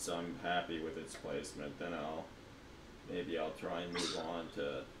once I'm happy with its placement, then I'll try and move on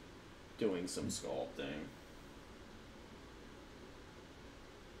to doing some sculpting.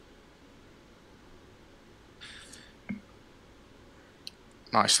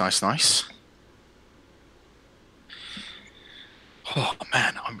 Nice, nice, nice. Oh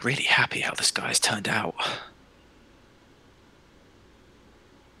man, I'm really happy how this guy's turned out.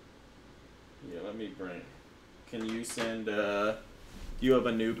 Yeah, let me bring. Can you send? Do you have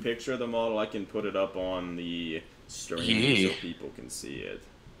a new picture of the model? I can put it up on the stream so Yeah. people can see it.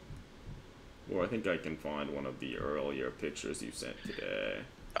 Or I think I can find one of the earlier pictures you sent today.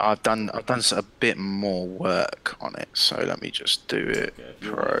 I've done a bit more work on it, so let me just do it Okay, if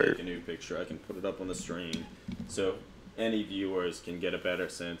you want to pro. take a new picture, I can put it up on the stream so any viewers can get a better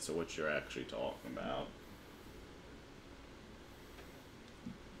sense of what you're actually talking about.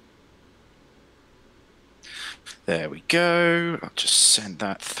 There we go. I'll just send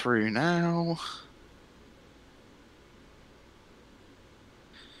that through now.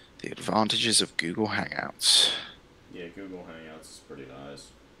 The advantages of Google Hangouts. Yeah, Google Hangouts is pretty nice.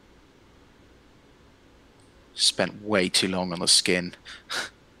 Spent way too long on the skin.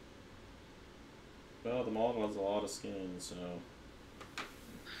 Well, the model has a lot of skin, so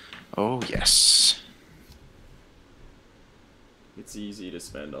Oh, yes. it's easy to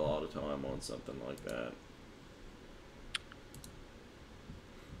spend a lot of time on something like that.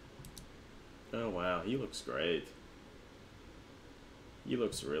 Oh wow, he looks great. He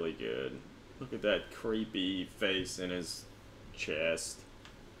looks really good. Look at that creepy face in his chest.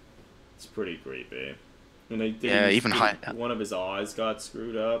 It's pretty creepy. And Yeah, even high. one of his eyes got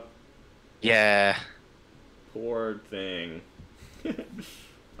screwed up. Yeah. Poor thing.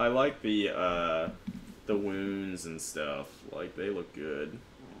 I like the wounds and stuff. Like they look good.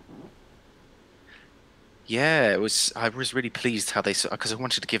 Yeah, it was. I was really pleased how they, because I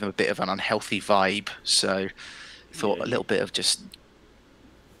wanted to give him a bit of an unhealthy vibe. So I thought Yeah, a little bit of just.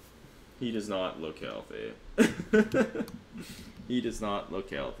 he does not look healthy. He does not look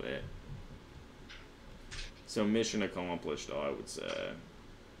healthy. So mission accomplished, I would say.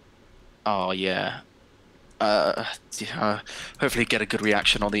 Oh yeah. Uh, yeah, hopefully get a good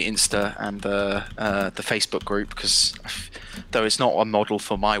reaction on the Insta and the Facebook group because though it's not a model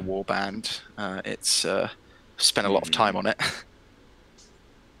for my warband, it's spent a lot of Hmm. time on it.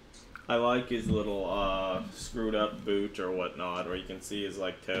 I like his little screwed up boot or whatnot, where you can see his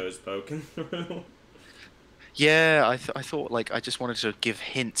like toes poking through. Yeah, I thought like I just wanted to give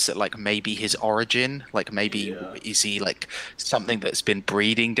hints at like maybe his origin, like maybe Yeah. is he like something that's been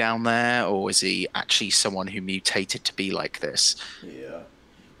breeding down there, or is he actually someone who mutated to be like this? Yeah.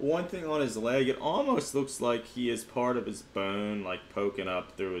 One thing on his leg, it almost looks like he is part of his bone, like poking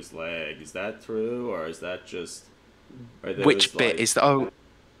up through his leg. Is that true, or is that just, are those Which bit like, is the, oh,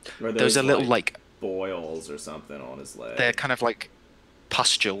 are those are those little like like boils or something on his they're leg? kind of like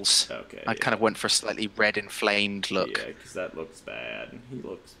pustules. I Okay, kind yeah, of went for a slightly red inflamed yeah, look. because that looks bad. He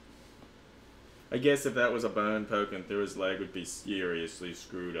looks. I guess if that was a bone poking through his leg, would be seriously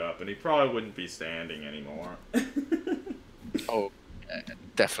screwed up, and he probably wouldn't be standing anymore. Oh,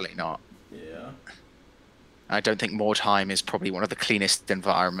 definitely not. Yeah, I don't think more time is probably one of the cleanest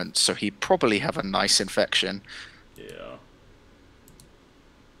environments, so he'd probably have a nice infection. yeah,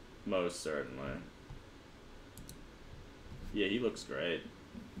 most certainly. Yeah, he looks great.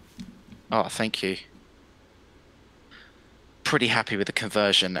 Oh, thank you. Pretty happy with the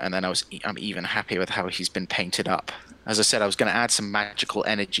conversion, and then I'm even happier with how he's been painted up. As I said, I was going to add some magical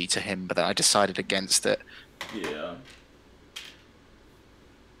energy to him, but then I decided against it. Yeah.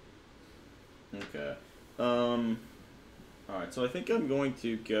 Okay. Um. All right. So I think I'm going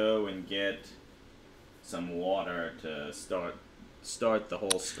to go and get some water to start the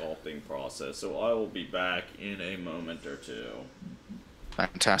whole sculpting process. So I will be back in a moment or two.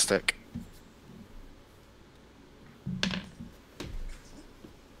 Fantastic.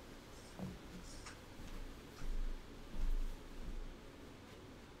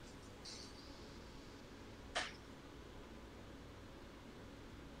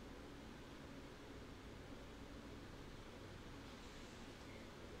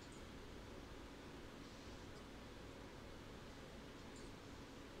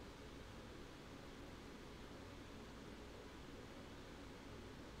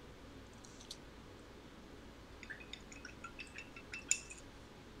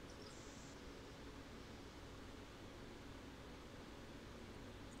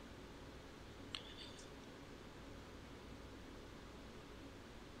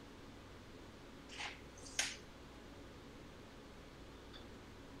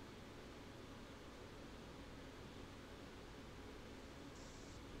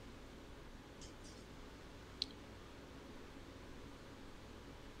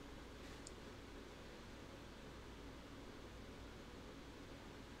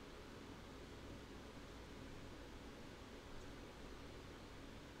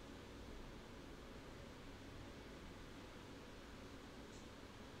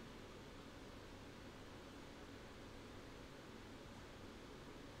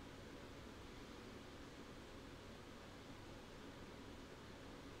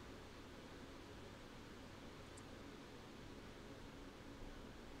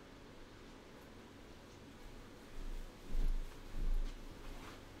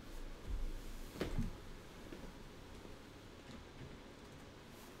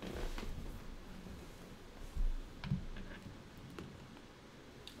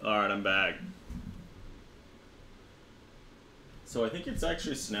 All right, I'm back. So I think it's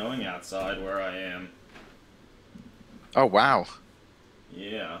actually snowing outside where I am. Oh, wow.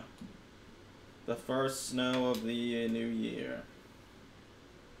 Yeah. The first snow of the new year.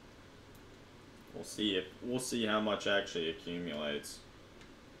 We'll see how much actually accumulates.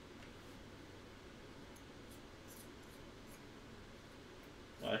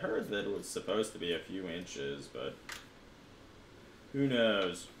 I heard that it was supposed to be a few inches, but who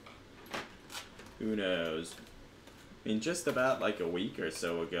knows? Who knows? I mean, just about like a week or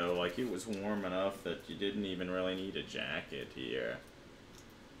so ago, like it was warm enough that you didn't even really need a jacket here.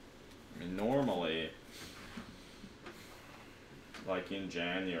 I mean, normally, like in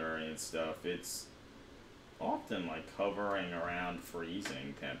January and stuff, it's often like hovering around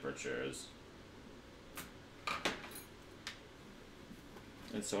freezing temperatures.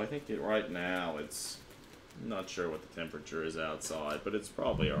 And so I think right now it's, I'm not sure what the temperature is outside, but it's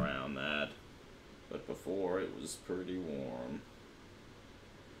probably around that. But before it was pretty warm.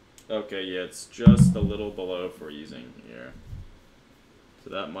 Okay, yeah, it's just a little below freezing here. So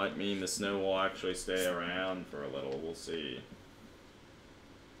that might mean the snow will actually stay around for a little. We'll see.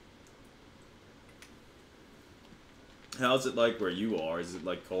 How's it like where you are? Is it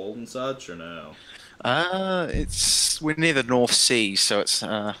like cold and such or no? It's we're near the North Sea, so it's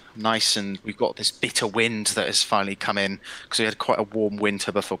nice, and we've got this bitter wind that has finally come in because we had quite a warm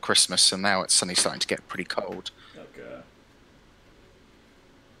winter before Christmas, and now it's suddenly starting to get pretty cold. Okay,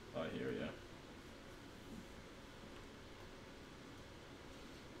 I hear you.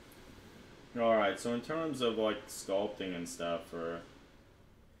 All right, so in terms of like sculpting and stuff for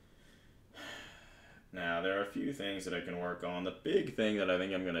now, there are a few things that I can work on. The big thing that I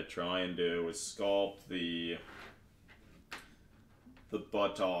think I'm gonna try and do is sculpt the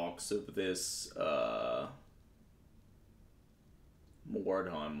buttocks of this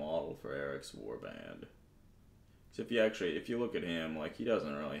Mordheim model for Eric's Warband. So if you look at him, like he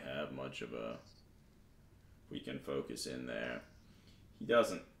doesn't really have much of a. We can focus in there. He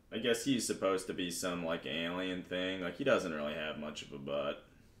doesn't. I guess he's supposed to be some like alien thing. Like he doesn't really have much of a butt.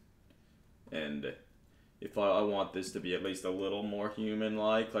 And if I want this to be at least a little more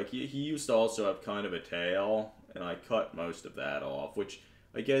human-like he used to also have kind of a tail, and I cut most of that off. Which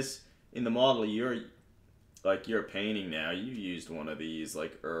I guess in the model you're painting now, you used one of these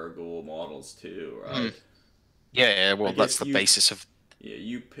like Urgul models too, Mm. right? Yeah, yeah, I well, that's guess the you basis of.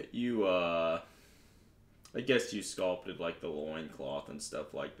 yeah I guess you sculpted like the loincloth and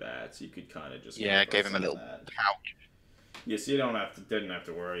stuff like that, so you could kind of just Yeah, I cover gave him a some of little that. pouch. Yes, you don't have to didn't have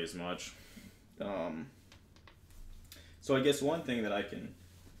to worry as much. Um, so I guess one thing that I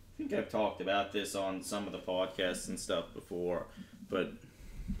think I've talked about this on some of the podcasts and stuff before, but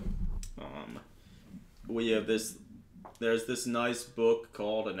um, we have this. There's this nice book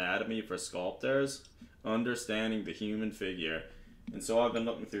called Anatomy for Sculptors, Understanding the Human Figure, and so I've been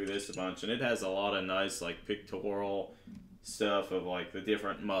looking through this a bunch, and it has a lot of nice like pictorial stuff of like the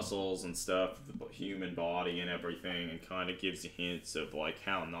different muscles and stuff of the human body and everything, and kind of gives you hints of like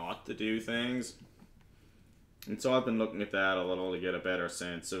how not to do things. And so I've been looking at that a little to get a better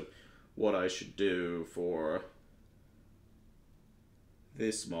sense of what I should do for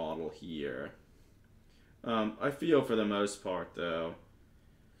this model here. I feel for the most part though,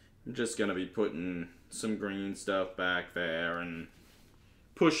 I'm just gonna be putting some green stuff back there and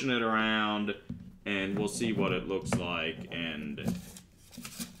pushing it around, and we'll see what it looks like, and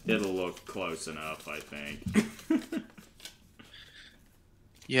it'll look close enough, I think.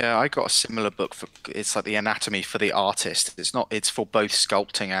 Yeah, I got a similar book for it's like the anatomy for the artist. It's not it's for both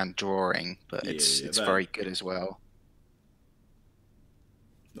sculpting and drawing, but Yeah, yeah, it's very good as well.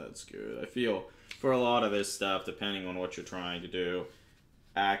 that's good. I feel for a lot of this stuff, depending on what you're trying to do,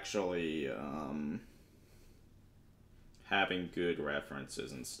 actually having good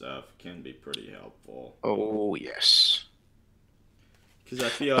references and stuff can be pretty helpful. Oh, yes. Because I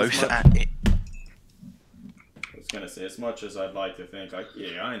feel as Both much. at I was gonna say, as much as I'd like to think, like,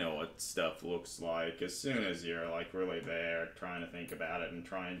 yeah, I know what stuff looks like. As soon as you're like really there, trying to think about it and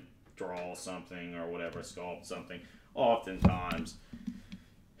try and draw something or whatever, sculpt something, oftentimes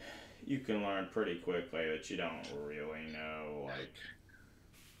you can learn pretty quickly that you don't really know, like,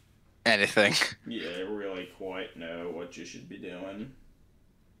 anything. yeah, really quite know what you should be doing.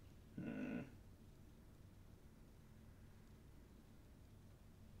 Hmm.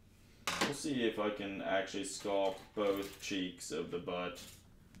 We'll see if I can actually sculpt both cheeks of the butt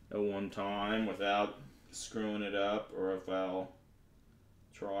at one time without screwing it up, or if I'll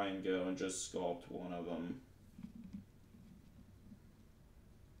try and go and just sculpt one of them.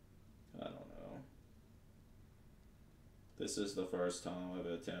 I don't know. This is the first time I've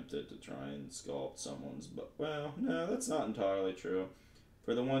attempted to try and sculpt someone's butt. Well, no, that's not entirely true.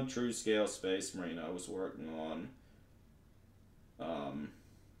 For the one true scale Space Marine I was working on, um,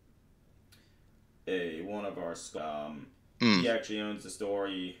 one of our Mm. he actually owns a store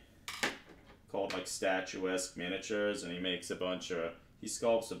called like Statuesque Miniatures, and he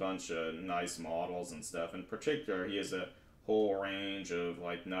sculpts a bunch of nice models and stuff. In particular, he has a whole range of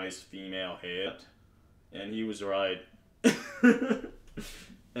like nice female head, and he was right.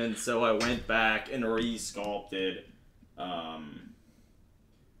 And so I went back and re-sculpted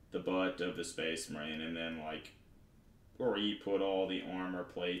the butt of the Space Marine, and then like re-put all the armor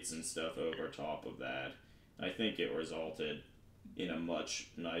plates and stuff over top of that. I think it resulted in a much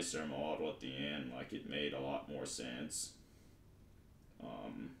nicer model at the end. Like it made a lot more sense.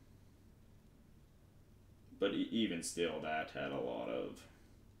 Um, but even still, that had a lot of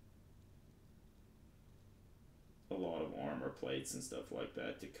armor plates and stuff like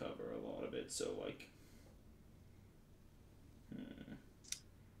that to cover a lot of it. So like, hmm.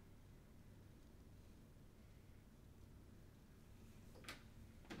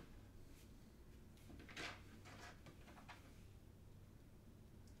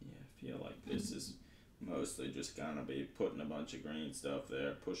 Yeah, I feel like this is mostly just gonna be putting a bunch of green stuff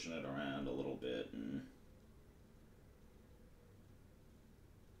there, pushing it around a little bit, and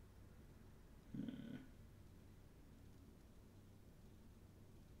hmm.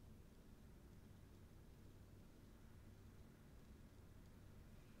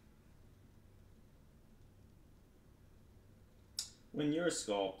 When you're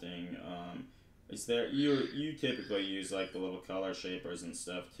sculpting, is there you typically use like the little color shapers and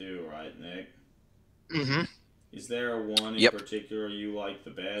stuff too, right, Nick? Hmm. Is there one in Yep. particular you like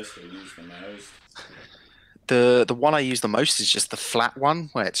the best or use the most? The one I use the most is just the flat one,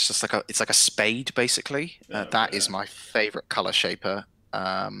 where it's just like a spade basically. That is Okay. my favorite color shaper.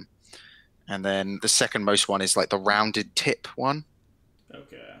 Um, and then the second most one is like the rounded tip one.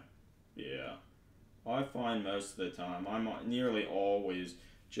 Okay. Yeah. I find most of the time I'm nearly always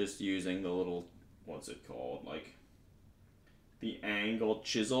just using the little, what's it called, like the angled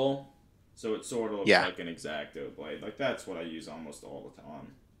chisel, so it sort of looks Yeah. like an X-Acto blade. Like that's what I use almost all the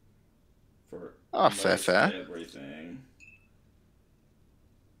time for Oh, fair, most fair. everything.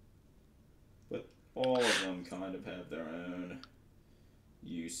 But all of them kind of have their own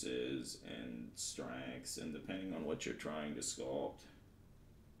uses and strengths, and depending on what you're trying to sculpt.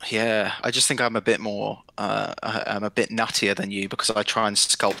 Yeah, I just think I'm a bit more, I'm a bit nuttier than you because I try and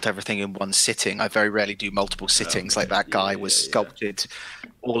sculpt everything in one sitting. I very rarely do multiple sittings. Like Okay, that yeah, guy was yeah, yeah. sculpted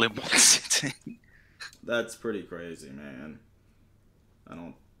all in one sitting. That's pretty crazy, man. I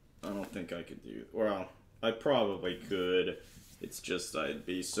don't, I don't think I could do. Well, I probably could. It's just I'd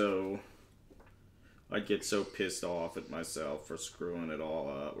get so pissed off at myself for screwing it all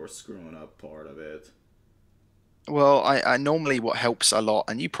up or screwing up part of it. Well, I normally what helps a lot,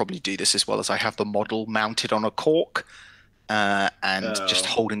 and you probably do this as well, as I have the model mounted on a cork, and just Oh,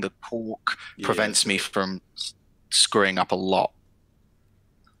 holding the cork yeah. prevents me from screwing up a lot.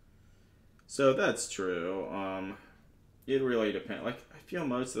 So that's true. It really depends. Like I feel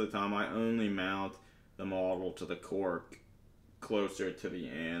most of the time I only mount the model to the cork closer to the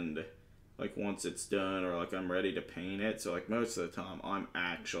end, like once it's done or like I'm ready to paint it. So like most of the time I'm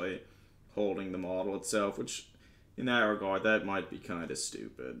actually holding the model itself, which in that regard that might be kind of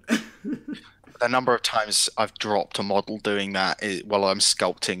stupid. The number of times I've dropped a model doing that while I'm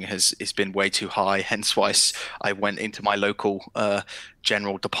sculpting has been way too high. Hence why I went into my local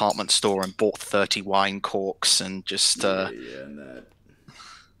general department store and bought 30 wine corks and just Yeah, yeah, and that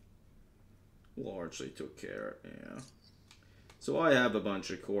largely took care of, yeah. So I have a bunch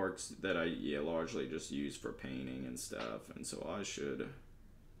of corks that I largely just use for painting and stuff, and so I should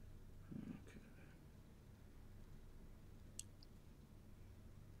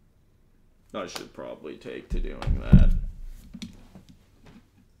probably take to doing that.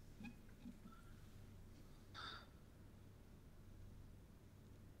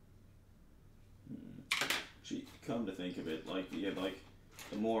 Gee, come to think of it, like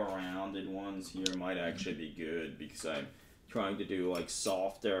the more rounded ones here might actually be good because I'm trying to do like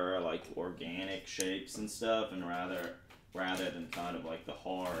softer, like organic shapes and stuff, and rather than kind of like the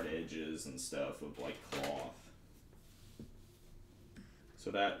hard edges and stuff of like cloth.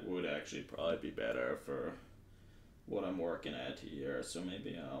 So that would actually probably be better for what I'm working at here. So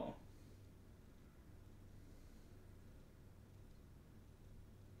maybe I'll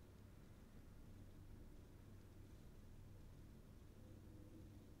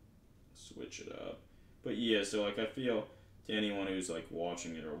switch it up. But yeah, so like I feel to anyone who's like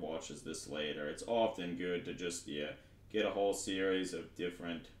watching it or watches this later, it's often good to just get a whole series of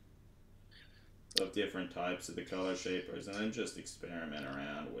different types of the color shapers and then just experiment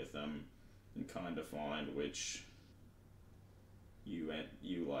around with them and kind of find which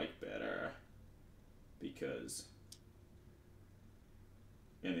you like better because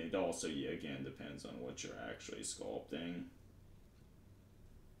and it also again depends on what you're actually sculpting.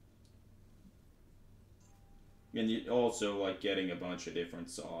 And you also like getting a bunch of different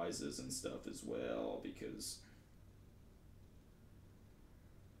sizes and stuff as well because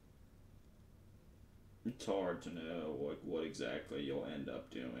it's hard to know what exactly you'll end up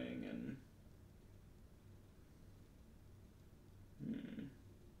doing and hmm.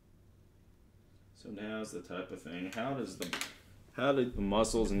 So now's the type of thing. How did the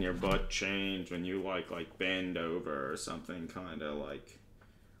muscles in your butt change when you like bend over or something kind of like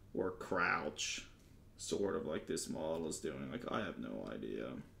or crouch sort of like this model is doing? Like I have no idea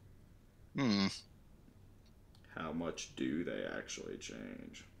Hmm. how much do they actually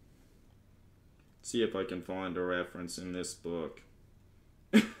change. See if I can find a reference in this book.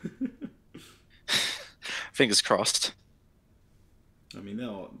 I Fingers crossed. mean,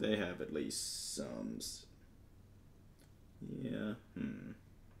 they have at least some. Yeah. Hmm.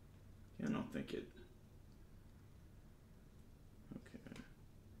 Yeah, I don't think it.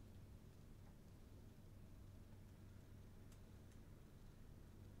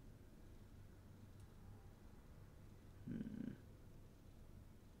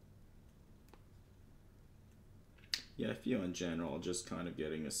 Yeah, I feel in general just kind of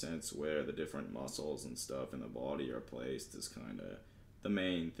getting a sense where the different muscles and stuff in the body are placed is kind of the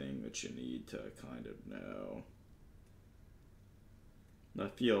main thing that you need to kind of know. I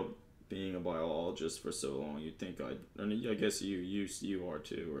feel being a biologist for so long, you'd think I mean, I guess you are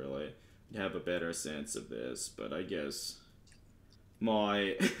too, really. You'd have a better sense of this, but I guess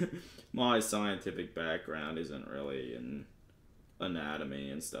my my scientific background isn't really in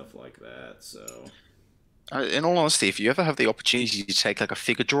anatomy and stuff like that, so In all honesty, if you ever have the opportunity to take like a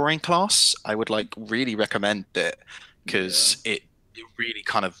figure drawing class, I would like really recommend it yeah. because it really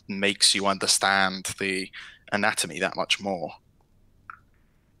kind of makes you understand the anatomy that much more.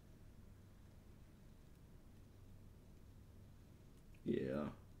 Yeah.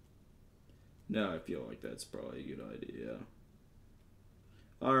 No, I feel like that's probably a good idea.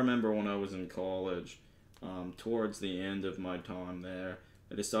 I remember when I was in college, towards the end of my time there,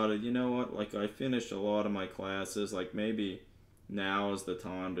 I decided, you know what, like I finished a lot of my classes, like maybe now is the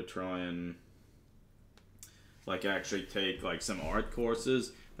time to try and like actually take like some art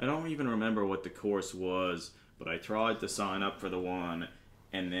courses. I don't even remember what the course was, but I tried to sign up for the one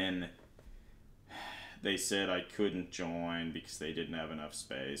and then they said I couldn't join because they didn't have enough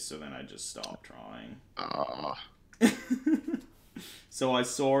space, so then I just stopped trying. Uh, So I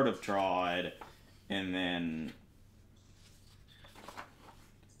sort of tried, and then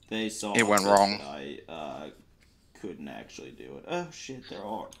they it saw went to it wrong. that I couldn't actually do it. Oh shit, there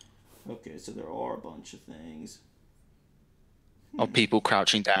are. Okay, so there are a bunch of things. Of Hmm. people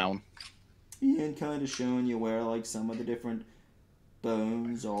crouching down. Yeah, and kind of showing you where like some of the different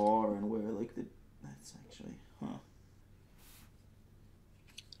bones are and where like the. That's actually. Huh.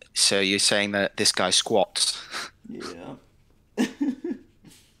 So you're saying that this guy squats? Yeah.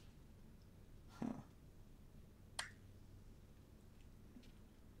 Huh.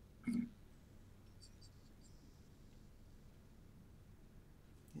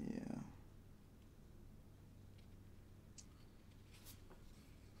 Yeah.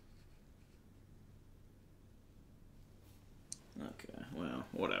 Okay, well,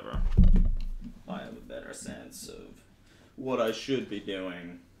 whatever. I have a better sense of what I should be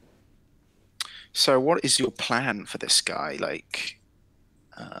doing. So what is your plan for this guy? Like,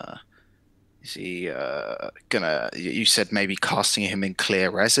 uh, is he gonna? You said maybe casting him in clear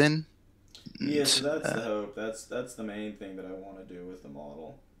resin, Yeah, so and that's the hope. That's the main thing that I want to do with the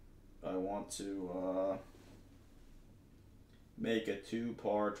model. I want to make a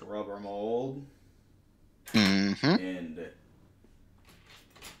two-part rubber mold, hmm and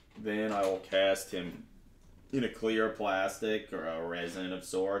then I will cast him in a clear plastic or a resin of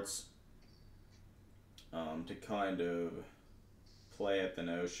sorts, to kind of play at the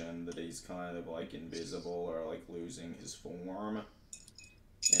notion that he's kind of like invisible or like losing his form,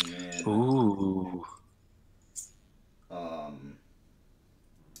 and then Ooh, um,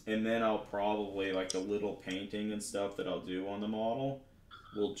 I'll probably like the little painting and stuff that I'll do on the model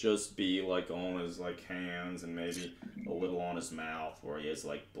will just be like on his like hands and maybe a little on his mouth where he has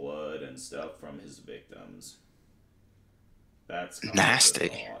like blood and stuff from his victims. That's kind of the nasty.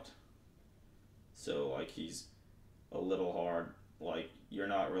 thought. So like he's a little hard, like you're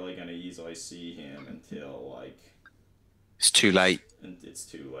not really gonna easily see him until like It's too late. it's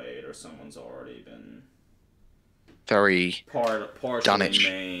too late or someone's already been Very done partially it.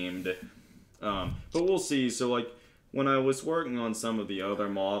 maimed. But we'll see. So like when I was working on some of the other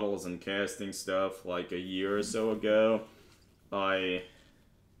models and casting stuff like a year or so ago, I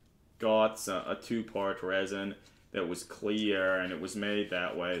got a two-part resin that was clear and it was made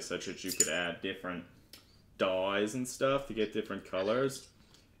that way such that you could add different dyes and stuff to get different colors.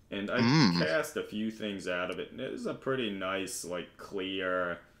 And I Mm. cast a few things out of it, and it was a pretty nice, like,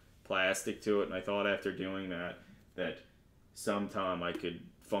 clear plastic to it. And I thought after doing that, that sometime I could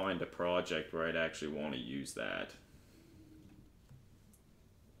find a project where I'd actually want to use that.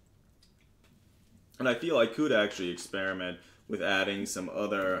 And I feel I could actually experiment with adding some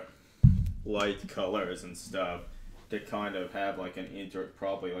other light colors and stuff to kind of have like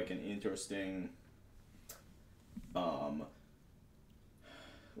probably like an interesting um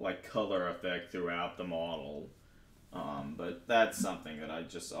like color effect throughout the model. But that's something that I'll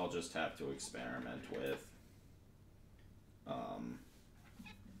just have to experiment with. Um,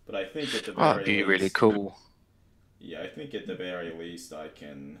 but I think at the Oh, that'd very be really least, cool. yeah, I think at the very least I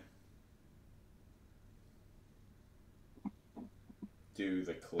can do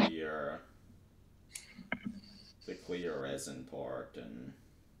the clear resin part, and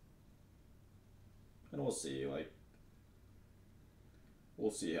we'll see. Like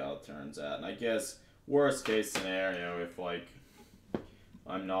we'll see how it turns out. And I guess worst case scenario, if like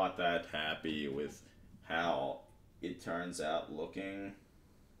I'm not that happy with how it turns out looking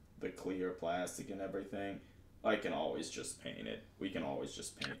the clear plastic and everything, I can always just paint it. We can always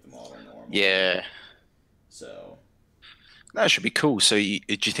just paint the model normally. Yeah, So, that should be cool. So, do you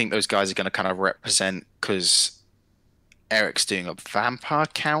think those guys are going to kind of represent? Because Eric's doing a vampire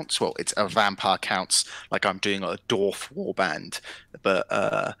counts. Well, it's a vampire counts. Like I'm doing a dwarf warband, but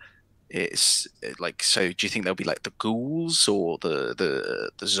like. So, do you think there'll be like the ghouls or the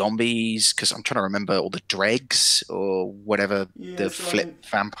zombies? Because I'm trying to remember all the dregs or whatever yeah, the so flip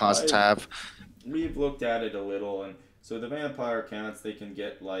vampires have. we've looked at it a little, and so the vampire counts, they can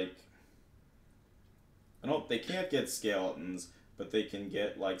get like, I don't, they can't get skeletons, but they can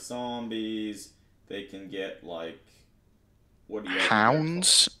get like zombies. They can get like, what do you think they're called?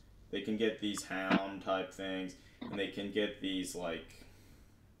 Hounds. They can get these hound type things, and they can get these like,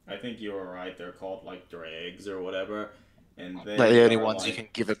 I think you were right. They're called like dregs or whatever, and They're the they only are ones you like, can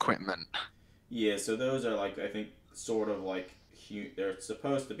give equipment. yeah. So those are like, I think sort of like they're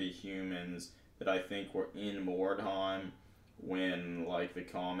supposed to be humans that I think were in Mordheim when like the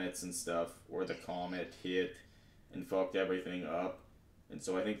comets and stuff, or the comet hit and fucked everything up. And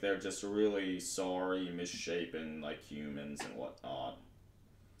so I think they're just really sorry, misshapen, like humans and whatnot.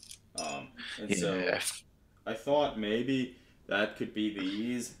 And so Yeah. I thought maybe that could be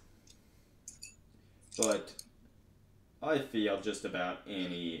these, but I feel just about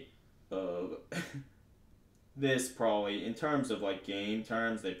any of this probably, in terms of like game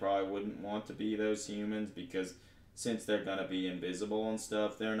terms, they probably wouldn't want to be those humans because since they're going to be invisible and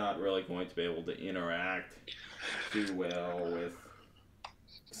stuff, they're not really going to be able to interact too well with.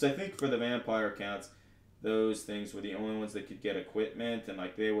 Because I think for the vampire counts, those things were the only ones that could get equipment, and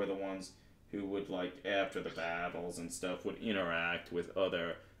like they were the ones who would like after the battles and stuff would interact with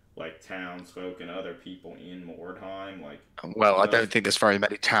other like townsfolk and other people in Mordheim, like Well, for I those. don't think there's very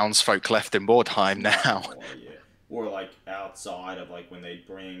many townsfolk left in Mordheim Not now. anymore, yeah. Or like outside of like when they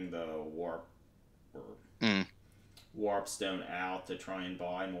bring the or Mm. warp stone out to try and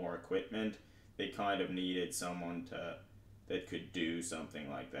buy more equipment, they kind of needed someone to that could do something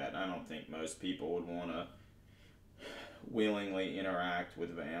like that. I don't think most people would want to willingly interact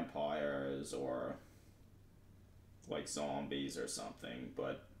with vampires or like zombies or something,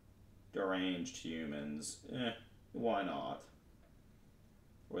 but deranged humans, why not?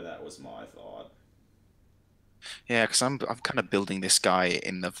 Or that was my thought. Yeah, because I'm kind of building this guy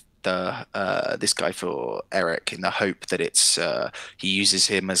in the this guy for Eric in the hope that it's he uses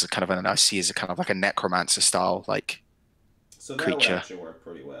him as a kind of an I see as a kind of like a necromancer style like So that would creature. actually work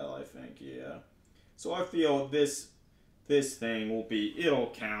pretty well, I think. Yeah. So I feel this thing will be,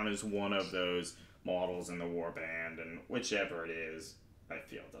 it'll count as one of those models in the warband, and whichever it is, I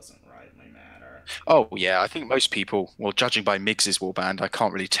feel doesn't rightly matter. Oh yeah, I think most people, well, judging by Miggs's warband, I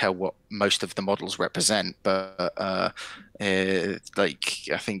can't really tell what most of the models represent, but like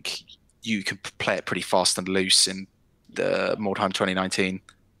I think you can play it pretty fast and loose in the Yeah, Mordheim 2019.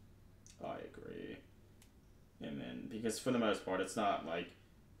 I agree. And then because for the most part, it's not like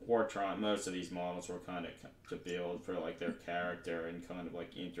Wartron. Most of these models were kind of to build for like their character and kind of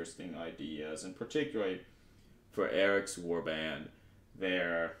like interesting ideas, and particularly for Eric's warband,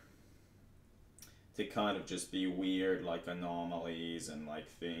 they're to kind of just be weird like anomalies and like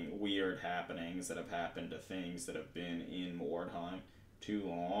weird happenings that have happened to things that have been in Mordheim too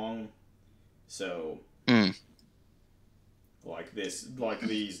long. So Mm. like this, like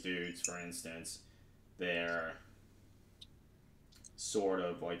these dudes for instance, they're sort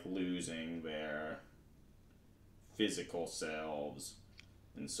of like losing their physical selves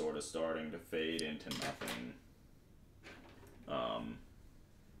and sort of starting to fade into nothing. Um,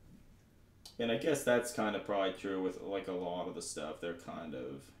 and I guess that's kind of probably true with like a lot of the stuff. They're kind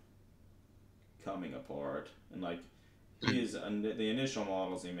of coming apart, and like the initial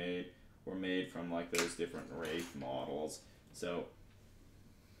models he made were made from like those different wraith models. So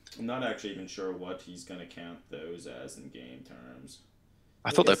I'm not actually even sure what he's gonna count those as in game terms.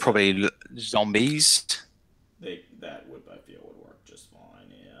 I But I thought they're guess probably zombies. that would I feel would work just fine.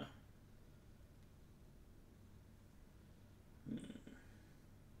 Yeah.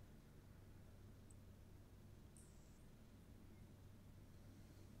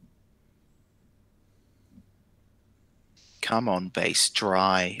 Come on, base,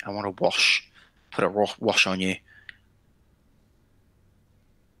 dry. I want to wash. Put a wash on you.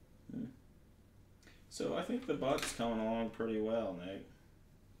 So I think the butt's coming along pretty well, Nick.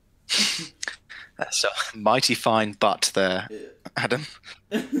 That's a mighty fine butt there, Adam.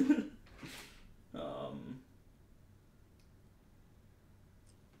 um,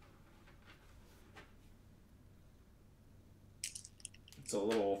 it's a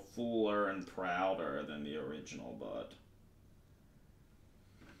little fuller and prouder than the original, but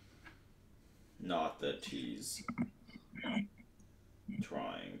not that he's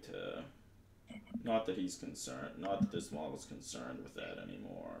trying to. Not that he's concerned. Not that this model's concerned with that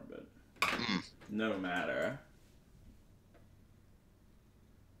anymore, but no matter.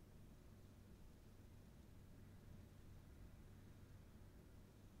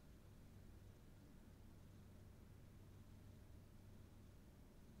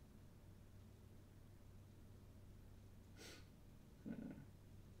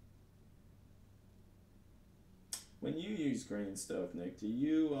 When you use green stuff, Nick, do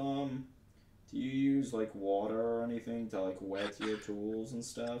you use like water or anything to like wet your tools and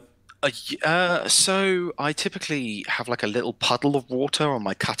stuff? So I typically have like a little puddle of water on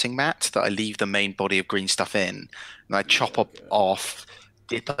my cutting mat that I leave the main body of green stuff in, and I Yeah, chop up okay. off,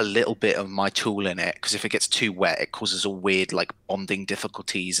 dip a little bit of my tool in it, because if it gets too wet, it causes all weird like bonding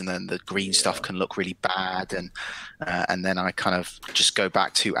difficulties, and then the green stuff Yeah. can look really bad, and then I kind of just go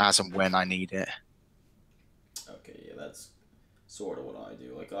back to as and when I need it. Okay, yeah, that's sort of what I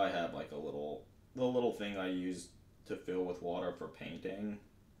do. Like I have like the little thing I use to fill with water for painting.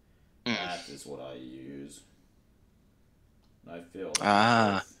 Mm. That is what I use. And I fill that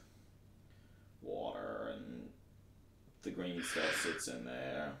Ah, with water and the green stuff sits in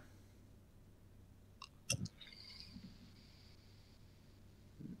there.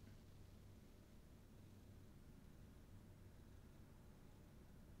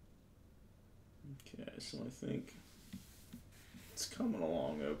 Okay, so I think it's coming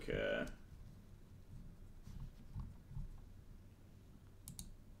along okay.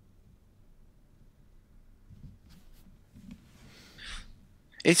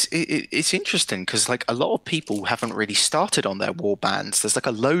 it's interesting because like a lot of people haven't really started on their war bands. There's like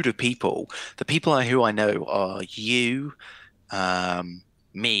a load of people. The people who I know are you,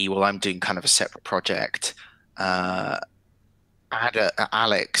 me. Well, I'm doing kind of a separate project. Uh,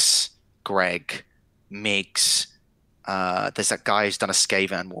 Alex, Greg, Migs. There's that guy who's done a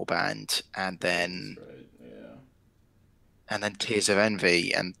Skaven war band, Yeah, that's right. Yeah. and then Tears of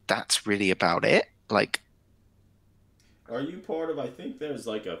Envy, and that's really about it. Like, Are you part of? I think there's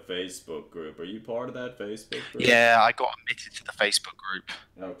like a Facebook group. Are you part of that Facebook group? yeah, I got admitted to the Facebook group.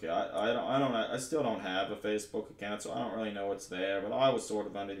 Okay, I still don't have a Facebook account, so I don't really know what's there. But I was sort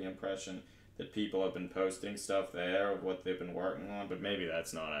of under the impression that people have been posting stuff there of what they've been working on, but maybe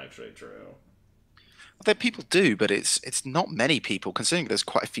that's not actually true. That people do, but it's not many people, considering there's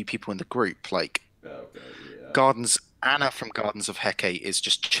quite a few people in the group. Like Okay, yeah, Gardens Anna from Gardens of Hecate is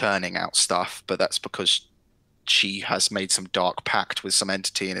just churning out stuff, but that's because she has made some dark pact with some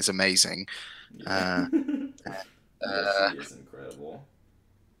entity and is amazing. yeah, Uh, yeah. She uh, is incredible.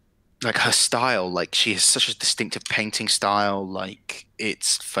 like her style, like she has such a distinctive painting style, like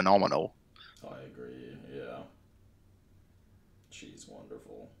it's phenomenal. I agree. Yeah, she's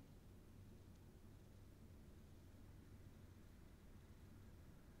wonderful.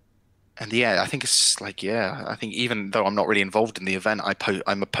 And yeah, I think it's like yeah, I think even though I'm not really involved in the event,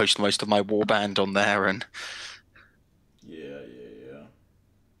 I'm a post most of my warband on there, and Yeah, yeah, yeah.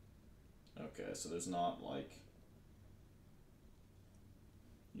 Okay, so there's not like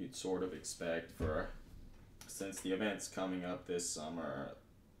you'd sort of expect for since the event's coming up this summer.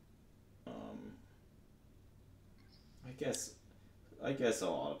 Um, I guess I guess a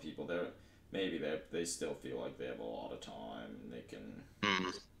lot of people there maybe they still feel like they have a lot of time and they can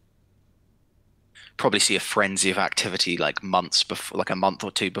mm, probably see a frenzy of activity like months before, like a month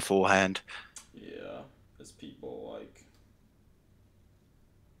or two beforehand. yeah as people like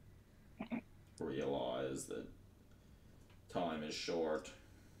realize that time is short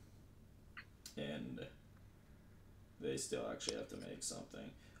and they still actually have to make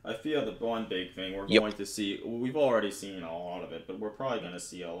something. I feel the one big thing we're Yep. going to see we've already seen a lot of it, but we're probably going to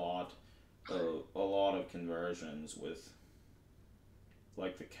see a lot of conversions with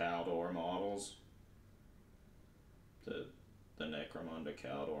like the Caldor models, the the Necromunda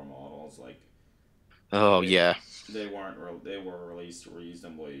Caldor models like Oh they yeah. they were released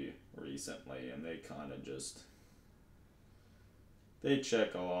reasonably recently and they kind of just they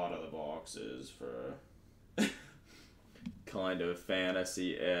check a lot of the boxes for kind of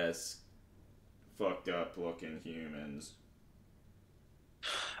fantasy esque fucked up looking humans.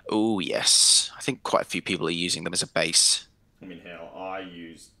 Oh yes. I think quite a few people are using them as a base. I mean, hell, I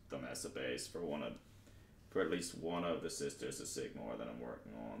used them as a base for for at least one of the Sisters of Sigmar that I'm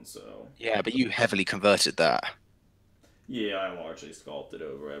working on. So Yeah, but you heavily converted that. yeah, I largely sculpted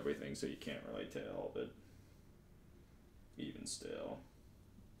over everything, so you can't really tell. But even still,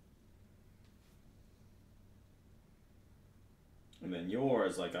 And then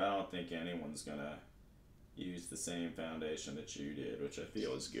yours, like, I don't think anyone's gonna use the same foundation that you did, which I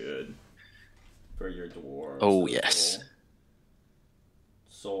feel is good for your dwarves. Oh Those yes. little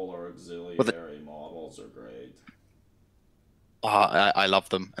solar Well, auxiliary models are great. I love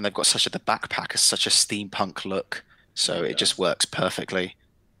them, and they've got such a the backpack has such a steampunk look, so it Yeah. just works perfectly.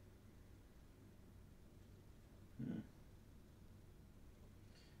 Hmm.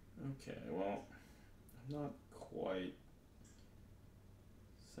 Okay, well, I'm not quite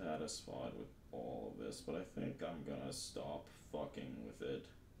satisfied with all of this, but I think I'm gonna stop fucking with it.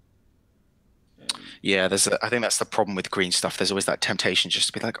 And Yeah, I think that's the problem with green stuff. There's always that temptation just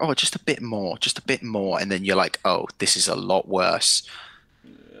to be like, oh, just a bit more, and then you're like, oh, this is a lot worse.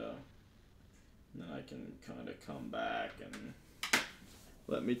 yeah, then I can kind of come back and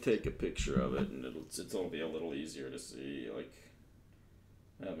let me take a picture of it, and it'll be a little easier to see. Like,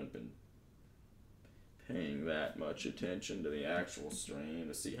 I haven't been paying that much attention to the actual stream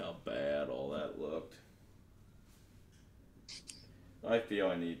to see how bad all that looked. I feel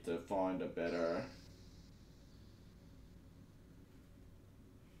I need to find a better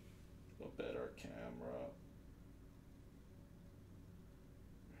camera.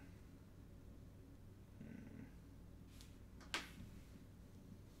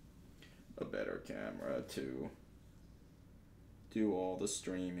 A better camera to do all the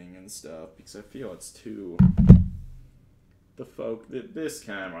streaming and stuff because I feel it's too this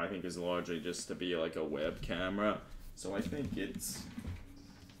camera I think is largely just to be like a web camera. So I think it's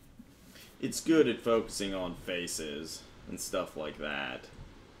good at focusing on faces and stuff like that.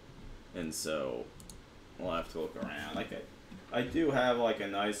 And so we'll have to look around. Like I do have like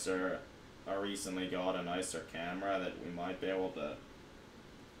I recently got a nicer camera that we might be able to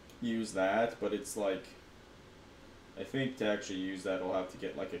use that, but it's like I think to actually use that we'll have to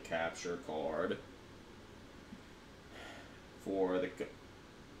get like a capture card for the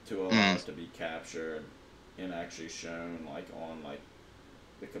to allow Mm. it to be captured and actually shown like on like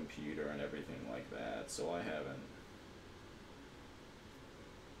the computer and everything like that. So I haven't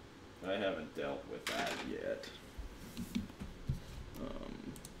dealt with that yet.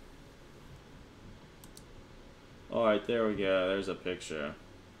 Um, all right, there we go. There's a picture.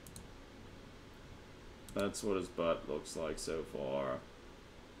 That's what his butt looks like so far.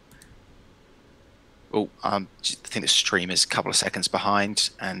 Oh, I think the stream is a couple of seconds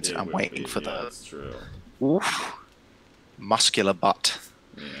behind, and It I'm will waiting be. for Yeah, the it's true. oof, muscular butt.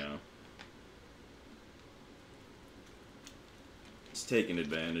 Yeah. He's taking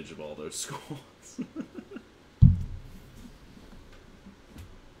advantage of all those scores.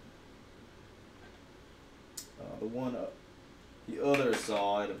 The other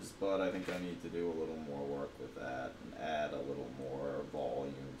side of his butt, I think I need to do a little more work with that and add a little more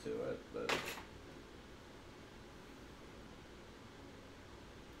volume to it, but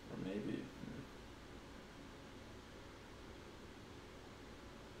or maybe.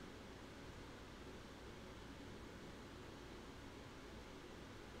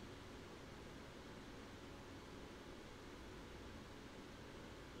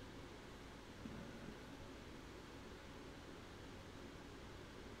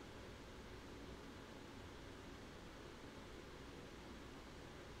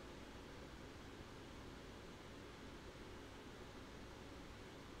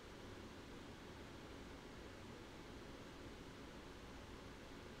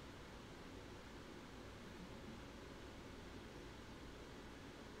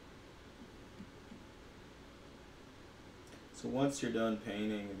 So once you're done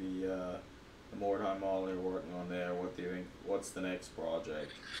painting the Mordheim model you're working on there, what do you think? What's the next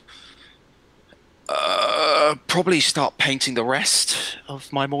project? Probably start painting the rest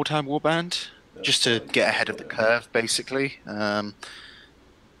of my Mordheim warband That's just to probably a get good ahead of the idea. curve, basically.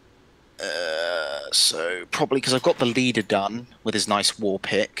 So probably because I've got the leader done with his nice war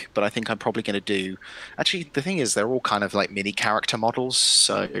pick, but I think I'm probably going to do. Actually, the thing is, they're all kind of like mini character models,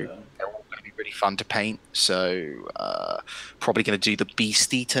 so they're Yeah. all going to be really fun to paint. So probably going to do the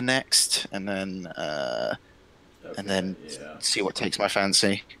Beast Eater next, and Okay. then Yeah. see what takes my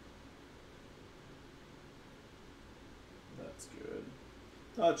fancy. That's good.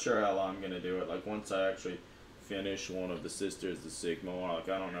 Not sure how I'm gonna do it. Like once I actually finish one of the Sisters of Sigmar, like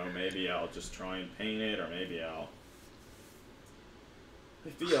I don't know, maybe I'll just try and paint it, or maybe I'll. I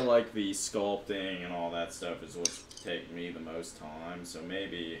feel like the sculpting and all that stuff is what's taking me the most time. So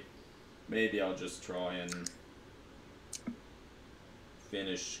maybe I'll just try and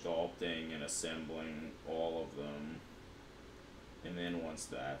finish sculpting and assembling all of them, and then once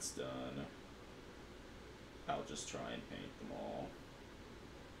that's done, I'll just try and paint them all.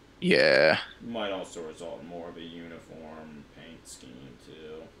 Yeah. Might also result in more of a uniform paint scheme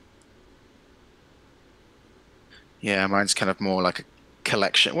too. Yeah, mine's kind of more like a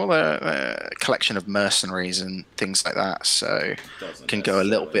collection, well, a collection of mercenaries and things like that. So Doesn't can go a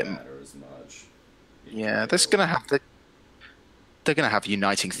little necessarily bit. matter as much. You can Yeah, there's go. gonna have they're gonna have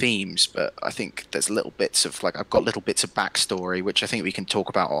uniting themes, but I think there's little bits of like I've got little bits of backstory, which I think we can talk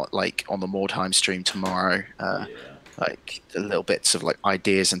about like on the More Time stream tomorrow. Yeah. Like the little bits of like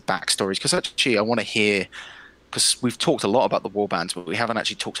ideas and backstories, because actually I want to hear because we've talked a lot about the war bands, but we haven't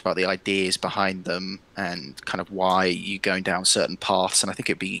actually talked about the ideas behind them and kind of why you're going down certain paths. And I think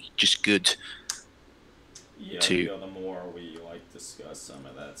it'd be just good Yeah, I to, feel the more we like discuss some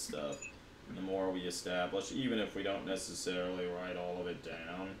of that stuff, and the more we establish, even if we don't necessarily write all of it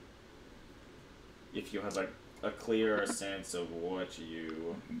down, if you have a clearer sense of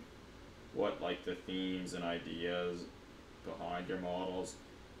what like the themes and ideas behind your models,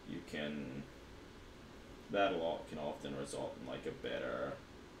 you can that all can often result in like a better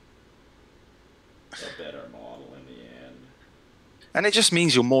model in the end. and it just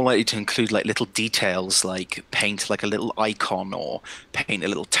means you're more likely to include like little details, like paint like a little icon or paint a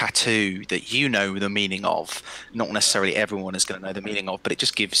little tattoo that you know the meaning of. Not Yeah, necessarily everyone is going to know the meaning of, but it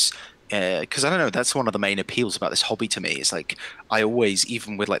just gives. Because I don't know, that's one of the main appeals about this hobby to me. Is like I always,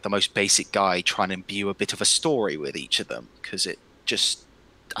 even with like the most basic guy, try and imbue a bit of a story with each of them because it just,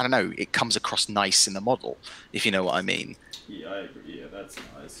 I don't know, it comes across nice in the model, if you know what I mean. yeah, I agree. Yeah, that's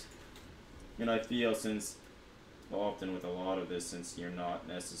nice. And I feel since often with a lot of this, since you're not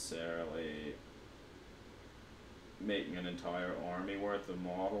necessarily making an entire army worth of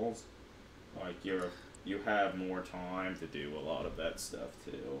models, like you have more time to do a lot of that stuff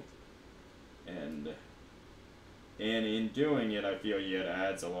too. And in doing it, I feel it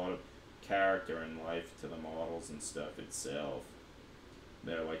adds a lot of character and life to the models and stuff itself.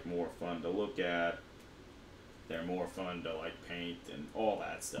 They're like more fun to look at. They're more fun to like paint and all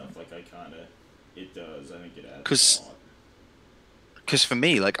that stuff. Like I kind of, it does. I think it adds a Because lot. for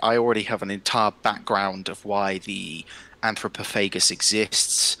me, like I already have an entire background of why the Anthropophagus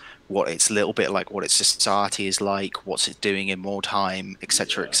exists, what its little bit like, what its society is like, what's it doing in more time,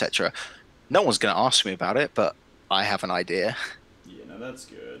 etc., Yeah, etc. No one's going to ask me about it, but I have an idea. yeah. No, that's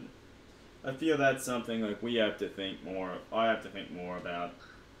good. I feel that's something like we have to think more. I have to think more about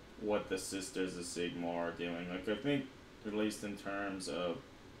what the Sisters of Sigmar are doing. Like I think, at least in terms of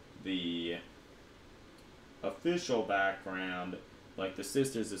the official background, like the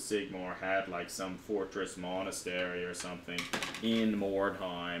Sisters of Sigmar had like some fortress monastery or something in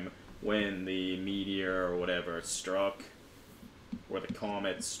Mordheim when the meteor or whatever struck, or the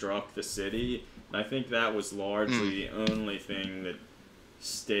comet struck the city. And I think that was Mm. largely the only thing that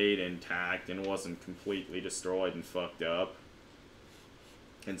stayed intact and wasn't completely destroyed and fucked up.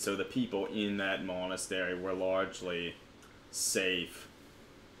 And so the people in that monastery were largely safe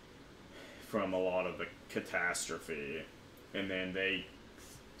from a lot of the catastrophe. And then they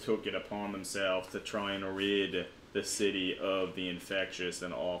took it upon themselves to try and rid the city of the infectious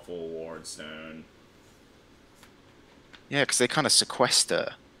and awful Wardstone. Yeah, because they kind of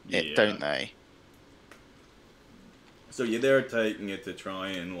sequester it, Yeah. don't they? So yeah, they're taking it to try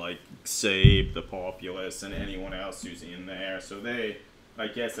and like save the populace and anyone else who's in there. So they, I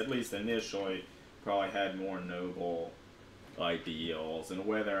guess, at least initially, probably had more noble ideals, and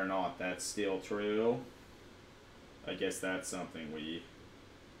whether or not that's still true, I guess that's something we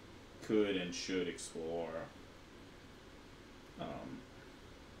could and should explore. Um,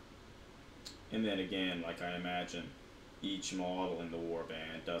 and then again, like I imagine, each model in the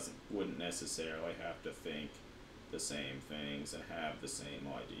warband wouldn't necessarily have to think the same things and have the same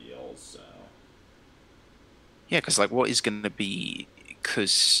ideals. So Yeah, because like what is going to be?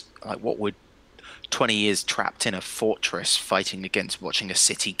 Because like what would 20 years trapped in a fortress fighting against watching a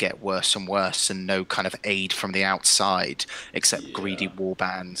city get worse and worse and no kind of aid from the outside except greedy yeah, war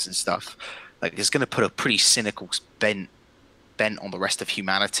bands and stuff. Like it's going to put a pretty cynical bent on the rest of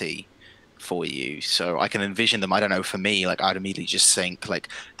humanity for you. So I can envision them. I don't know, for me, like I'd immediately just think like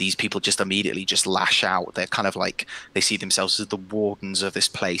these people just immediately just lash out. They're kind of like they see themselves as the wardens of this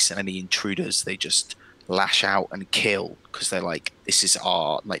place and any intruders they just lash out and kill because they're like, this is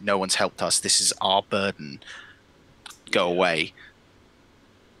our, like no one's helped us. This is our burden. Go yeah. away.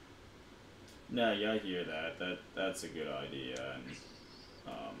 No, yeah, I hear that. That's a good idea, and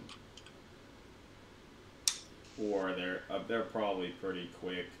or they're probably pretty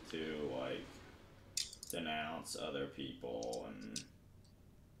quick to like denounce other people,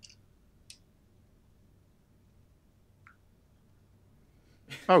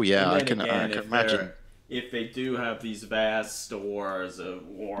 Oh and yeah, then I again, can if they're imagine. if they do have these vast stores of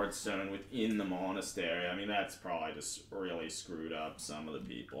wardstone within the monastery, I mean, that's probably just really screwed up some of the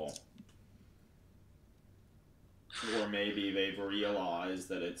people. Or maybe they've realized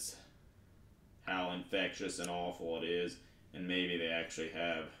that it's how infectious and awful it is, and maybe they actually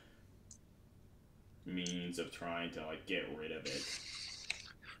have means of trying to like get rid of it.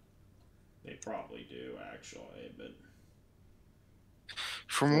 They probably do actually, but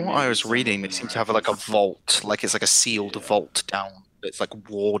From or what I maybe was some of reading, they them seem are to have actually like a vault, like it's like a sealed yeah, vault down. It's like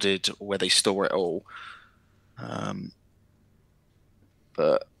warded where they store it all. Um,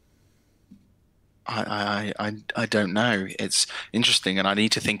 but I don't know. It's interesting, and I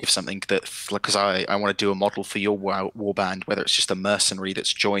need to think of something that, like, because I want to do a model for your warband, whether it's just a mercenary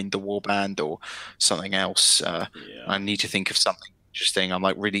that's joined the warband or something else. yeah, I need to think of something interesting. I'm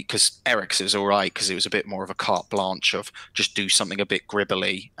like really because Eric's is all right because it was a bit more of a carte blanche of just do something a bit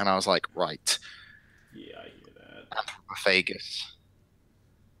gribbly, and I was like, right, yeah. I hear that. Anthropophagus.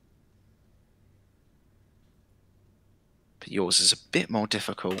 But yours is a bit more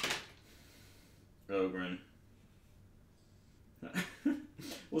difficult. Ogren.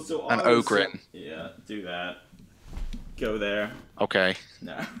 Well, so An I was Ogrin. yeah, do that. Go there. Okay.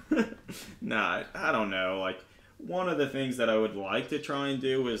 No, nah, I don't know. Like one of the things that I would like to try and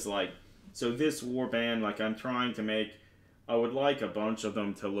do is like, so this warband, like I'm trying to make. I would like a bunch of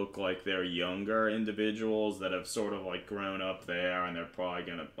them to look like they're younger individuals that have sort of like grown up there, and they're probably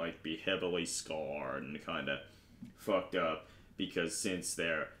gonna like be heavily scarred and kind of fucked up because since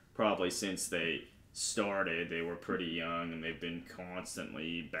they started, they were pretty young and they've been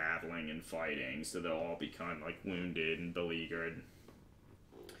constantly battling and fighting, so they'll all be kind of like wounded and beleaguered.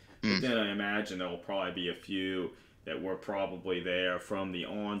 But Mm. then I imagine there'll probably be a few that were probably there from the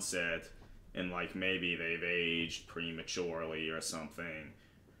onset and like maybe they've aged prematurely or something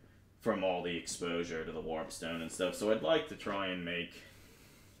from all the exposure to the warpstone and stuff. So I'd like to try and make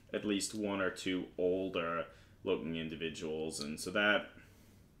at least one or two older looking individuals, and so that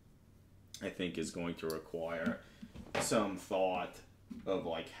I think is going to require some thought of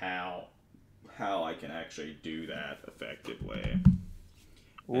like how I can actually do that effectively.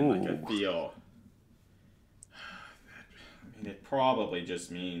 And like I Ooh. feel I mean it probably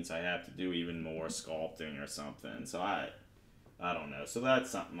just means I have to do even more sculpting or something. So I don't know. So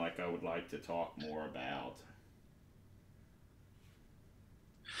that's something like I would like to talk more about.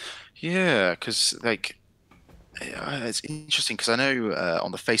 Yeah, because like it's interesting because I know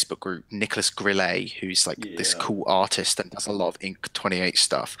on the Facebook group Nicholas Grillet, who's like this Yeah. cool artist and does a lot of Ink 28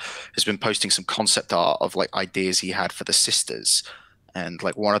 stuff, has been posting some concept art of like ideas he had for the sisters, and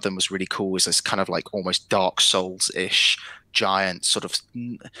like one of them was really cool. Is this kind of like almost Dark Souls-ish giant, sort of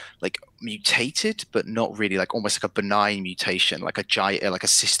like mutated, but not really, like almost like a benign mutation, like a giant, like a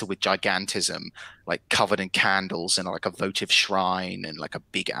sister with gigantism, like covered in candles and like a votive shrine and like a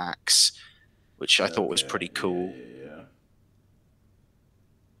big axe, which I thought was Okay. pretty Yeah, cool. yeah, yeah.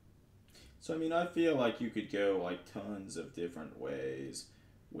 So I mean, I feel like you could go like tons of different ways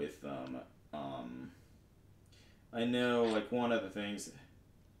with them. Um, I know like one of the things,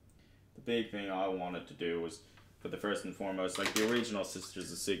 the big thing I wanted to do was for the first and foremost, like the original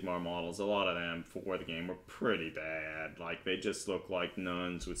Sisters of Sigmar models. A lot of them for the game were pretty bad. Like they just look like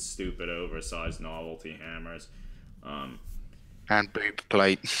nuns with stupid, oversized novelty hammers. Um, And boob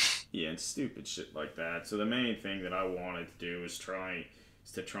plate. yeah, and stupid shit like that. So the main thing that I wanted to do is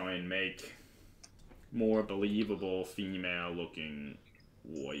to try and make more believable female looking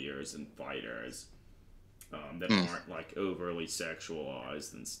warriors and fighters that Mm. aren't like overly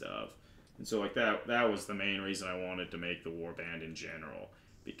sexualized and stuff. And so like that was the main reason I wanted to make the warband in general,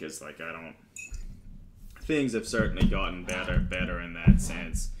 because like I don't things have certainly gotten better in that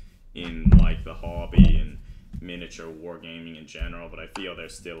sense in like the hobby and miniature wargaming in general, but I feel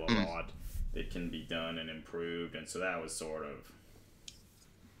there's still a Mm. lot that can be done and improved, and so that was sort of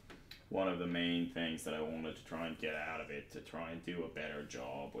one of the main things that I wanted to try and get out of it, to try and do a better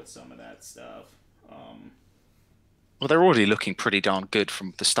job with some of that stuff. Um, Well, they're already looking pretty darn good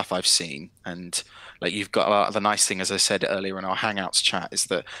from the stuff I've seen. And like you've got the nice thing, as I said earlier in our Hangouts chat, is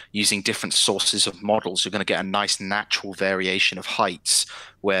that using different sources of models, you're going to get a nice natural variation of heights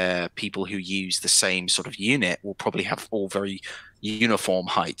where people who use the same sort of unit will probably have all very uniform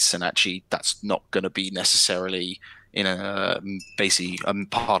heights. And actually, that's not going to be necessarily in a basically,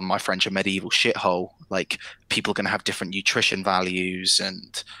 pardon my French, a medieval shithole. Like people are going to have different nutrition values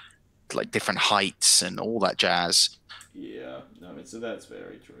and like different heights and all that jazz. yeah, I mean, so that's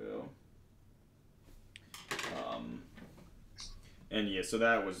very true. Um, and yeah, so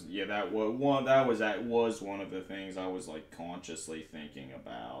that was that was one of the things I was like consciously thinking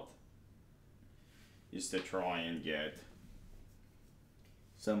about. is to try and get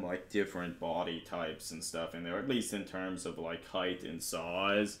some like different body types and stuff in there, at least in terms of like height and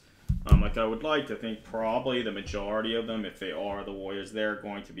size. Like I would like to think probably the majority of them, if they are the warriors, they're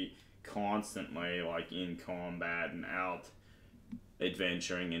going to be constantly like in combat and out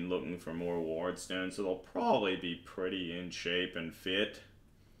adventuring and looking for more ward stones, so they'll probably be pretty in shape and fit.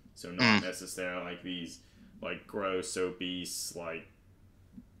 So not Mm. necessarily like these like gross obese like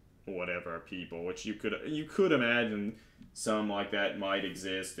whatever people, which you could imagine some like that might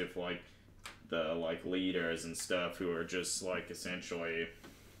exist if like the like leaders and stuff who are just like essentially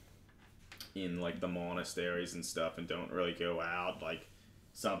in like the monasteries and stuff and don't really go out, like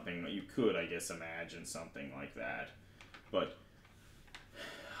something that you could, I guess, imagine something like that. But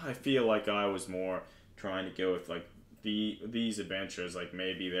I feel like I was more trying to go with like these adventures, like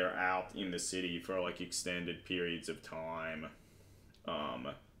maybe they're out in the city for like extended periods of time, um,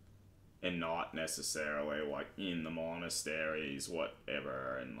 and not necessarily like in the monasteries,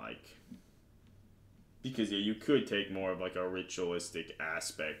 whatever, and like because yeah, you could take more of like a ritualistic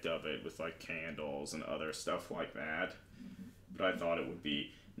aspect of it with like candles and other stuff like that. But I thought it would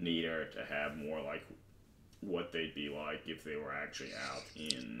be neater to have more like what they'd be like if they were actually out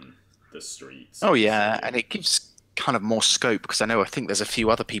in the streets Oh of the yeah, city. and it gives kind of more scope because I think there's a few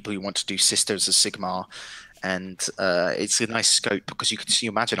other people who want to do Sisters of Sigmar, and it's a nice scope because you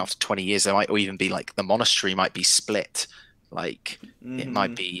imagine after 20 years there might even be like the monastery might be split, like it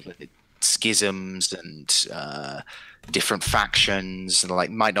might Mm-hmm. be like, schisms and different factions, and like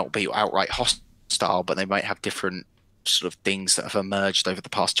might not be outright hostile, but they might have different sort of things that have emerged over the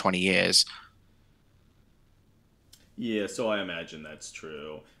past 20 years. Yeah, so I imagine that's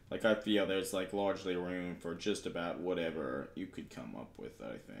true. Like I feel there's like largely room for just about whatever you could come up with,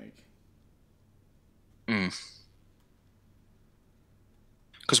 I think. Mm.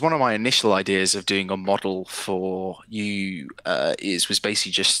 Because one of my initial ideas of doing a model for you was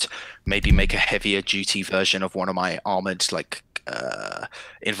basically just maybe make a heavier duty version of one of my armored like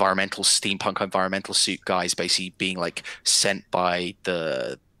environmental steampunk environmental suit guys, basically being like sent by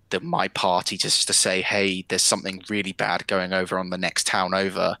the my party just to say, hey, there's something really bad going over on the next town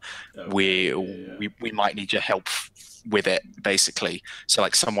over. Okay, We we might need your help with it, basically. So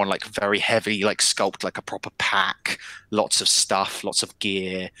like someone like very heavy, like sculpt like a proper pack, lots of stuff, lots of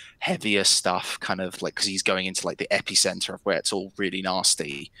gear, heavier stuff, kind of like because he's going into like the epicenter of where it's all really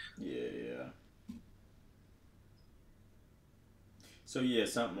nasty. yeah, yeah, yeah. So yeah,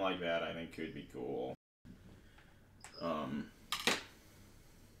 something like that I think could be cool. Um,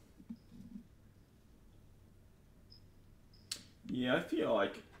 yeah, I feel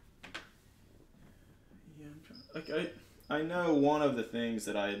like yeah, I know one of the things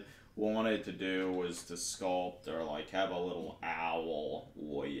that I wanted to do was to sculpt or like have a little owl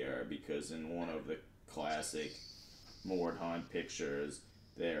warrior because in one of the classic Mordheim pictures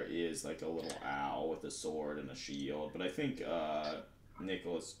there is like a little owl with a sword and a shield. But I think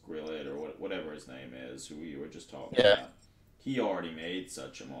Nicholas Grillet or whatever his name is, who we were just talking Yeah. about, he already made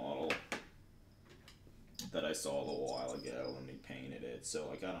such a model that I saw a little while ago when he painted it. So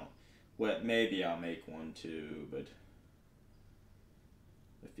like I don't, well maybe I'll make one too, but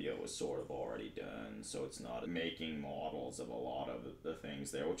I feel it was sort of already done, so it's not making models of a lot of the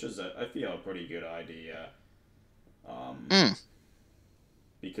things there, which is I feel a pretty good idea. Um, Mm.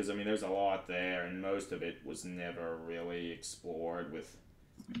 because I mean, there's a lot there, and most of it was never really explored with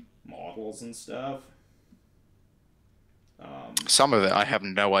models and stuff. Um, Some of it I have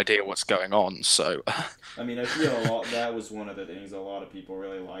no idea what's going on, so I mean, I feel a lot. That was one of the things a lot of people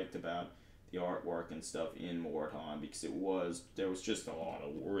really liked about the artwork and stuff in Mordheim because there was just a lot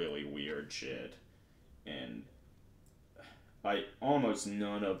of really weird shit, and I almost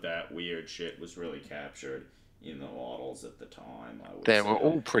none of that weird shit was really captured in the models at the time. I would they were say,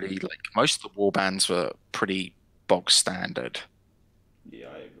 all pretty like most of the war bands were pretty bog standard. yeah,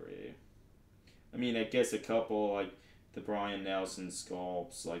 I agree. I mean, I guess a couple like the Brian Nelson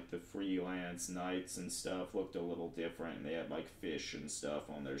sculpts, like the freelance knights and stuff, looked a little different. They had like fish and stuff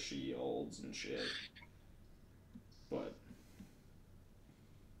on their shields and shit, but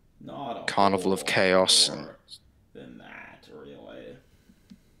not a Carnival whole of lot Chaos and more than that, really.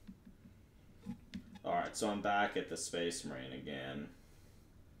 Alright, so I'm back at the Space Marine again,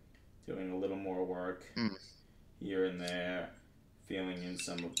 doing a little more work mm. here and there, filling in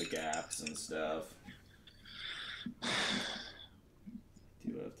some of the gaps and stuff.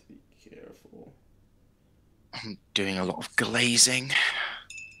 Do have to be careful. I'm doing a lot of glazing.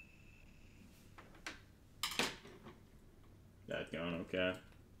 That going okay?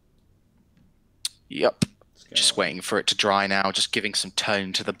 Yep. It's going Just waiting for it to dry now, just giving some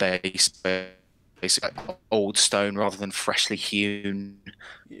tone to the base. basically like old stone rather than freshly hewn.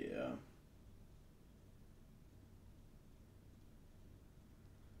 Yeah.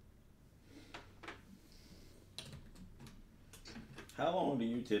 How long do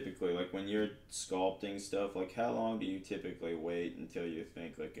you typically, like when you're sculpting stuff, like how long do you typically wait until you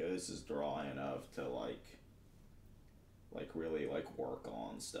think like, oh, this is dry enough to like really like work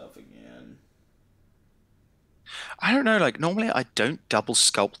on stuff again? I don't know, like normally I don't double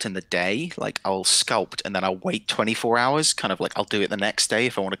sculpt in the day. Like I'll sculpt and then I'll wait 24 hours, kind of like I'll do it the next day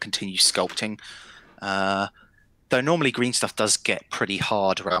if I want to continue sculpting. Uh, though normally green stuff does get pretty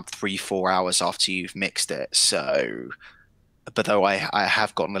hard around 3, 4 hours after you've mixed it. So, but though I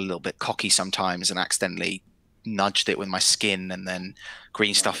have gotten a little bit cocky sometimes and accidentally nudged it with my skin, and then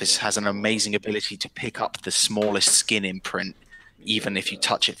green Oh stuff has an yeah. amazing ability to pick up the smallest skin imprint, Yeah, even it if you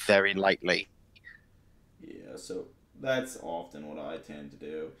touch does. it very lightly. Yeah, so that's often what I tend to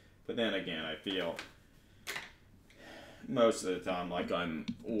do. But then again, I feel most of the time like I'm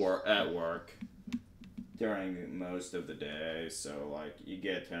or at work during most of the day, so like you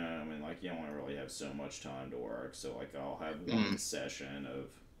get home and like you don't really have so much time to work. So like I'll have one Mm. session of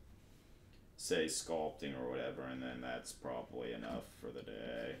say sculpting or whatever, and then that's probably enough for the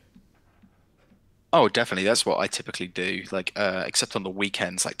day. Oh, definitely. That's what I typically do. Like, except on the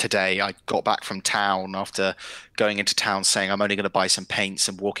weekends. Like today, I got back from town after going into town saying I'm only going to buy some paints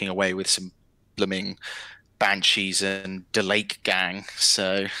and walking away with some blooming banshees and the lake gang.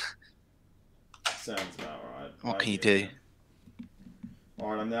 So, Sounds about right. what I can you hear do? you.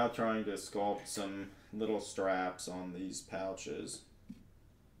 Alright, I'm now trying to sculpt some little straps on these pouches.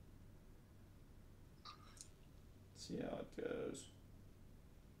 See how it goes.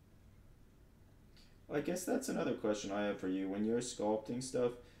 I guess that's another question I have for you. When you're sculpting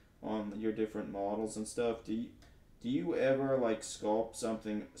stuff on your different models and stuff, do you ever like sculpt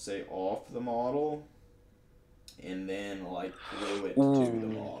something say off the model and then like glue it to the Ooh.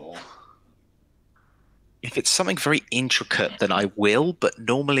 model? If it's something very intricate, then I will. But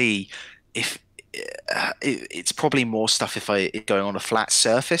normally, if it's probably more stuff if I it going on a flat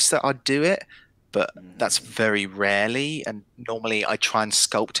surface that I'd do it. But that's Mm-hmm. very rarely, and normally I try and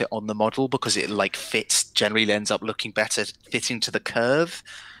sculpt it on the model because it like fits. Generally, ends up looking better fitting to the curve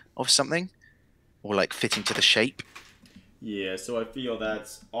of something, or like fitting to the shape. Yeah, so I feel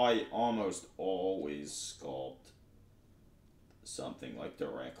that's I almost always sculpt something like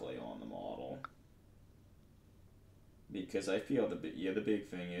directly on the model because I feel the big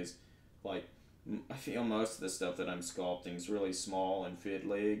thing is like I feel most of the stuff that I'm sculpting is really small and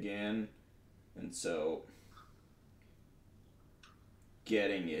fiddly again, and so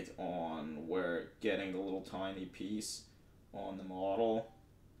getting it on where getting the little tiny piece on the model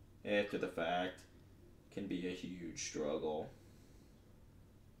after the fact can be a huge struggle.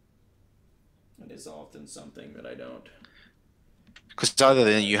 It is often something that I don't Because either quite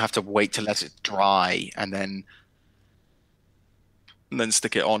then you like. have to wait to let it dry and then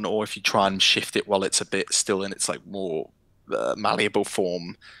stick it on, or if you try and shift it while it's a bit still in its like more malleable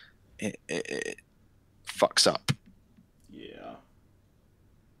form, it fucks up. Yeah,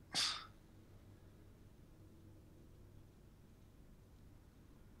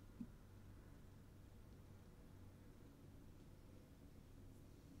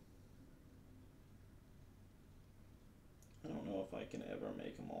 I don't know if I can ever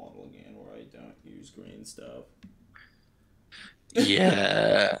make a model again where I don't use green stuff.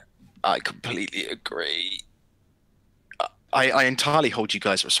 Yeah, I completely agree. I entirely hold you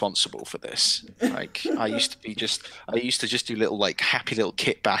guys responsible for this. Like I used to just do little like happy little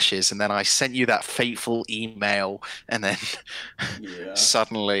kit bashes, and then I sent you that fateful email, and then Yeah,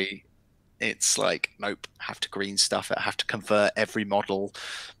 suddenly it's like, nope, have to green stuff it, have to convert every model.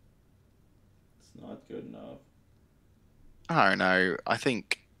 it's not good enough. I don't know. I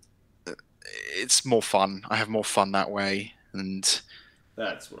think it's more fun. I have more fun that way, and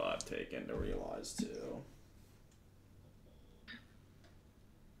That's what I've taken to realize too.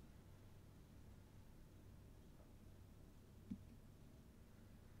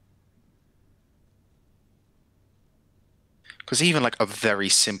 because even like a very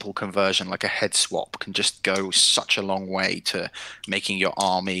simple conversion, like a head swap, can just go such a long way to making your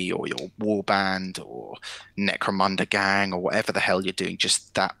army or your warband or Necromunda gang or whatever the hell you're doing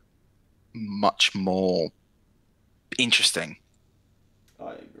just that much more interesting.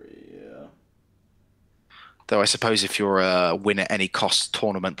 I agree. Yeah. Though I suppose if you're a win at any cost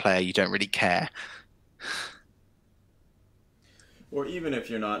tournament player, you don't really care. Or even if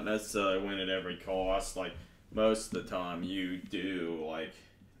you're not necessarily win at every cost, like most of the time you do like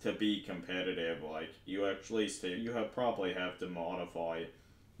to be competitive. Like you actually you have probably have to modify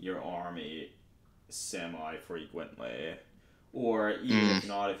your army semi frequently. Or even Mm. if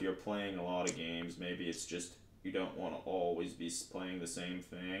not, if you're playing a lot of games, maybe it's just you don't want to always be playing the same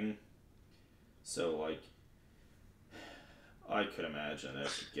thing. So, like, I could imagine it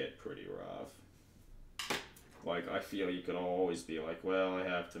could get pretty rough. Like, I feel you could always be like, well, I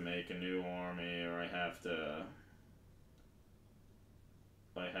have to make a new army, or I have to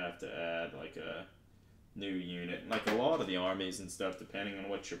add like a new unit. Like a lot of the armies and stuff, depending on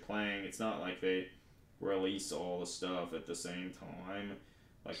what you're playing, it's not like they release all the stuff at the same time.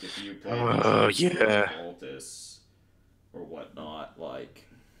 Like if you play the Oh Chancellor of yeah. Cultus or whatnot, like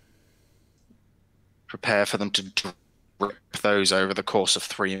Prepare for them to drip those over the course of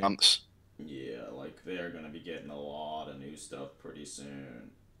 3 months. yeah, like they're gonna be getting a lot of new stuff pretty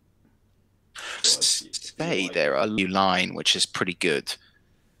soon. So I feel Say like there a new line, which is pretty good.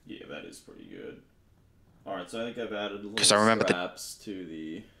 yeah, that is pretty good. All right, so I think I've added Because little I remember the straps to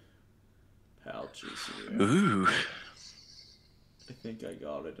the pouches here. ooh, I think I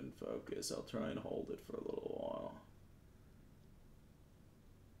got it in focus. I'll try and hold it for a little while.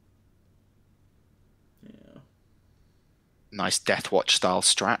 Yeah. nice Death Watch style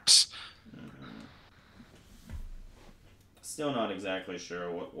straps. Hmm. Still not exactly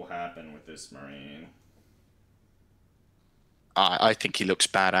sure what will happen with this Marine. I think he looks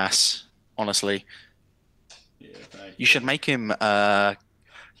badass. Honestly, Yeah, thank you you. should make him.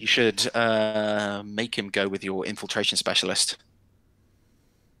 You should make him go with your infiltration specialist.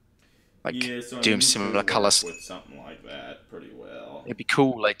 Like Yeah, so I do mean, him he similar could work colors. with something like that pretty well. It'd be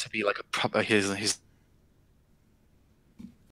cool, like to be like a proper his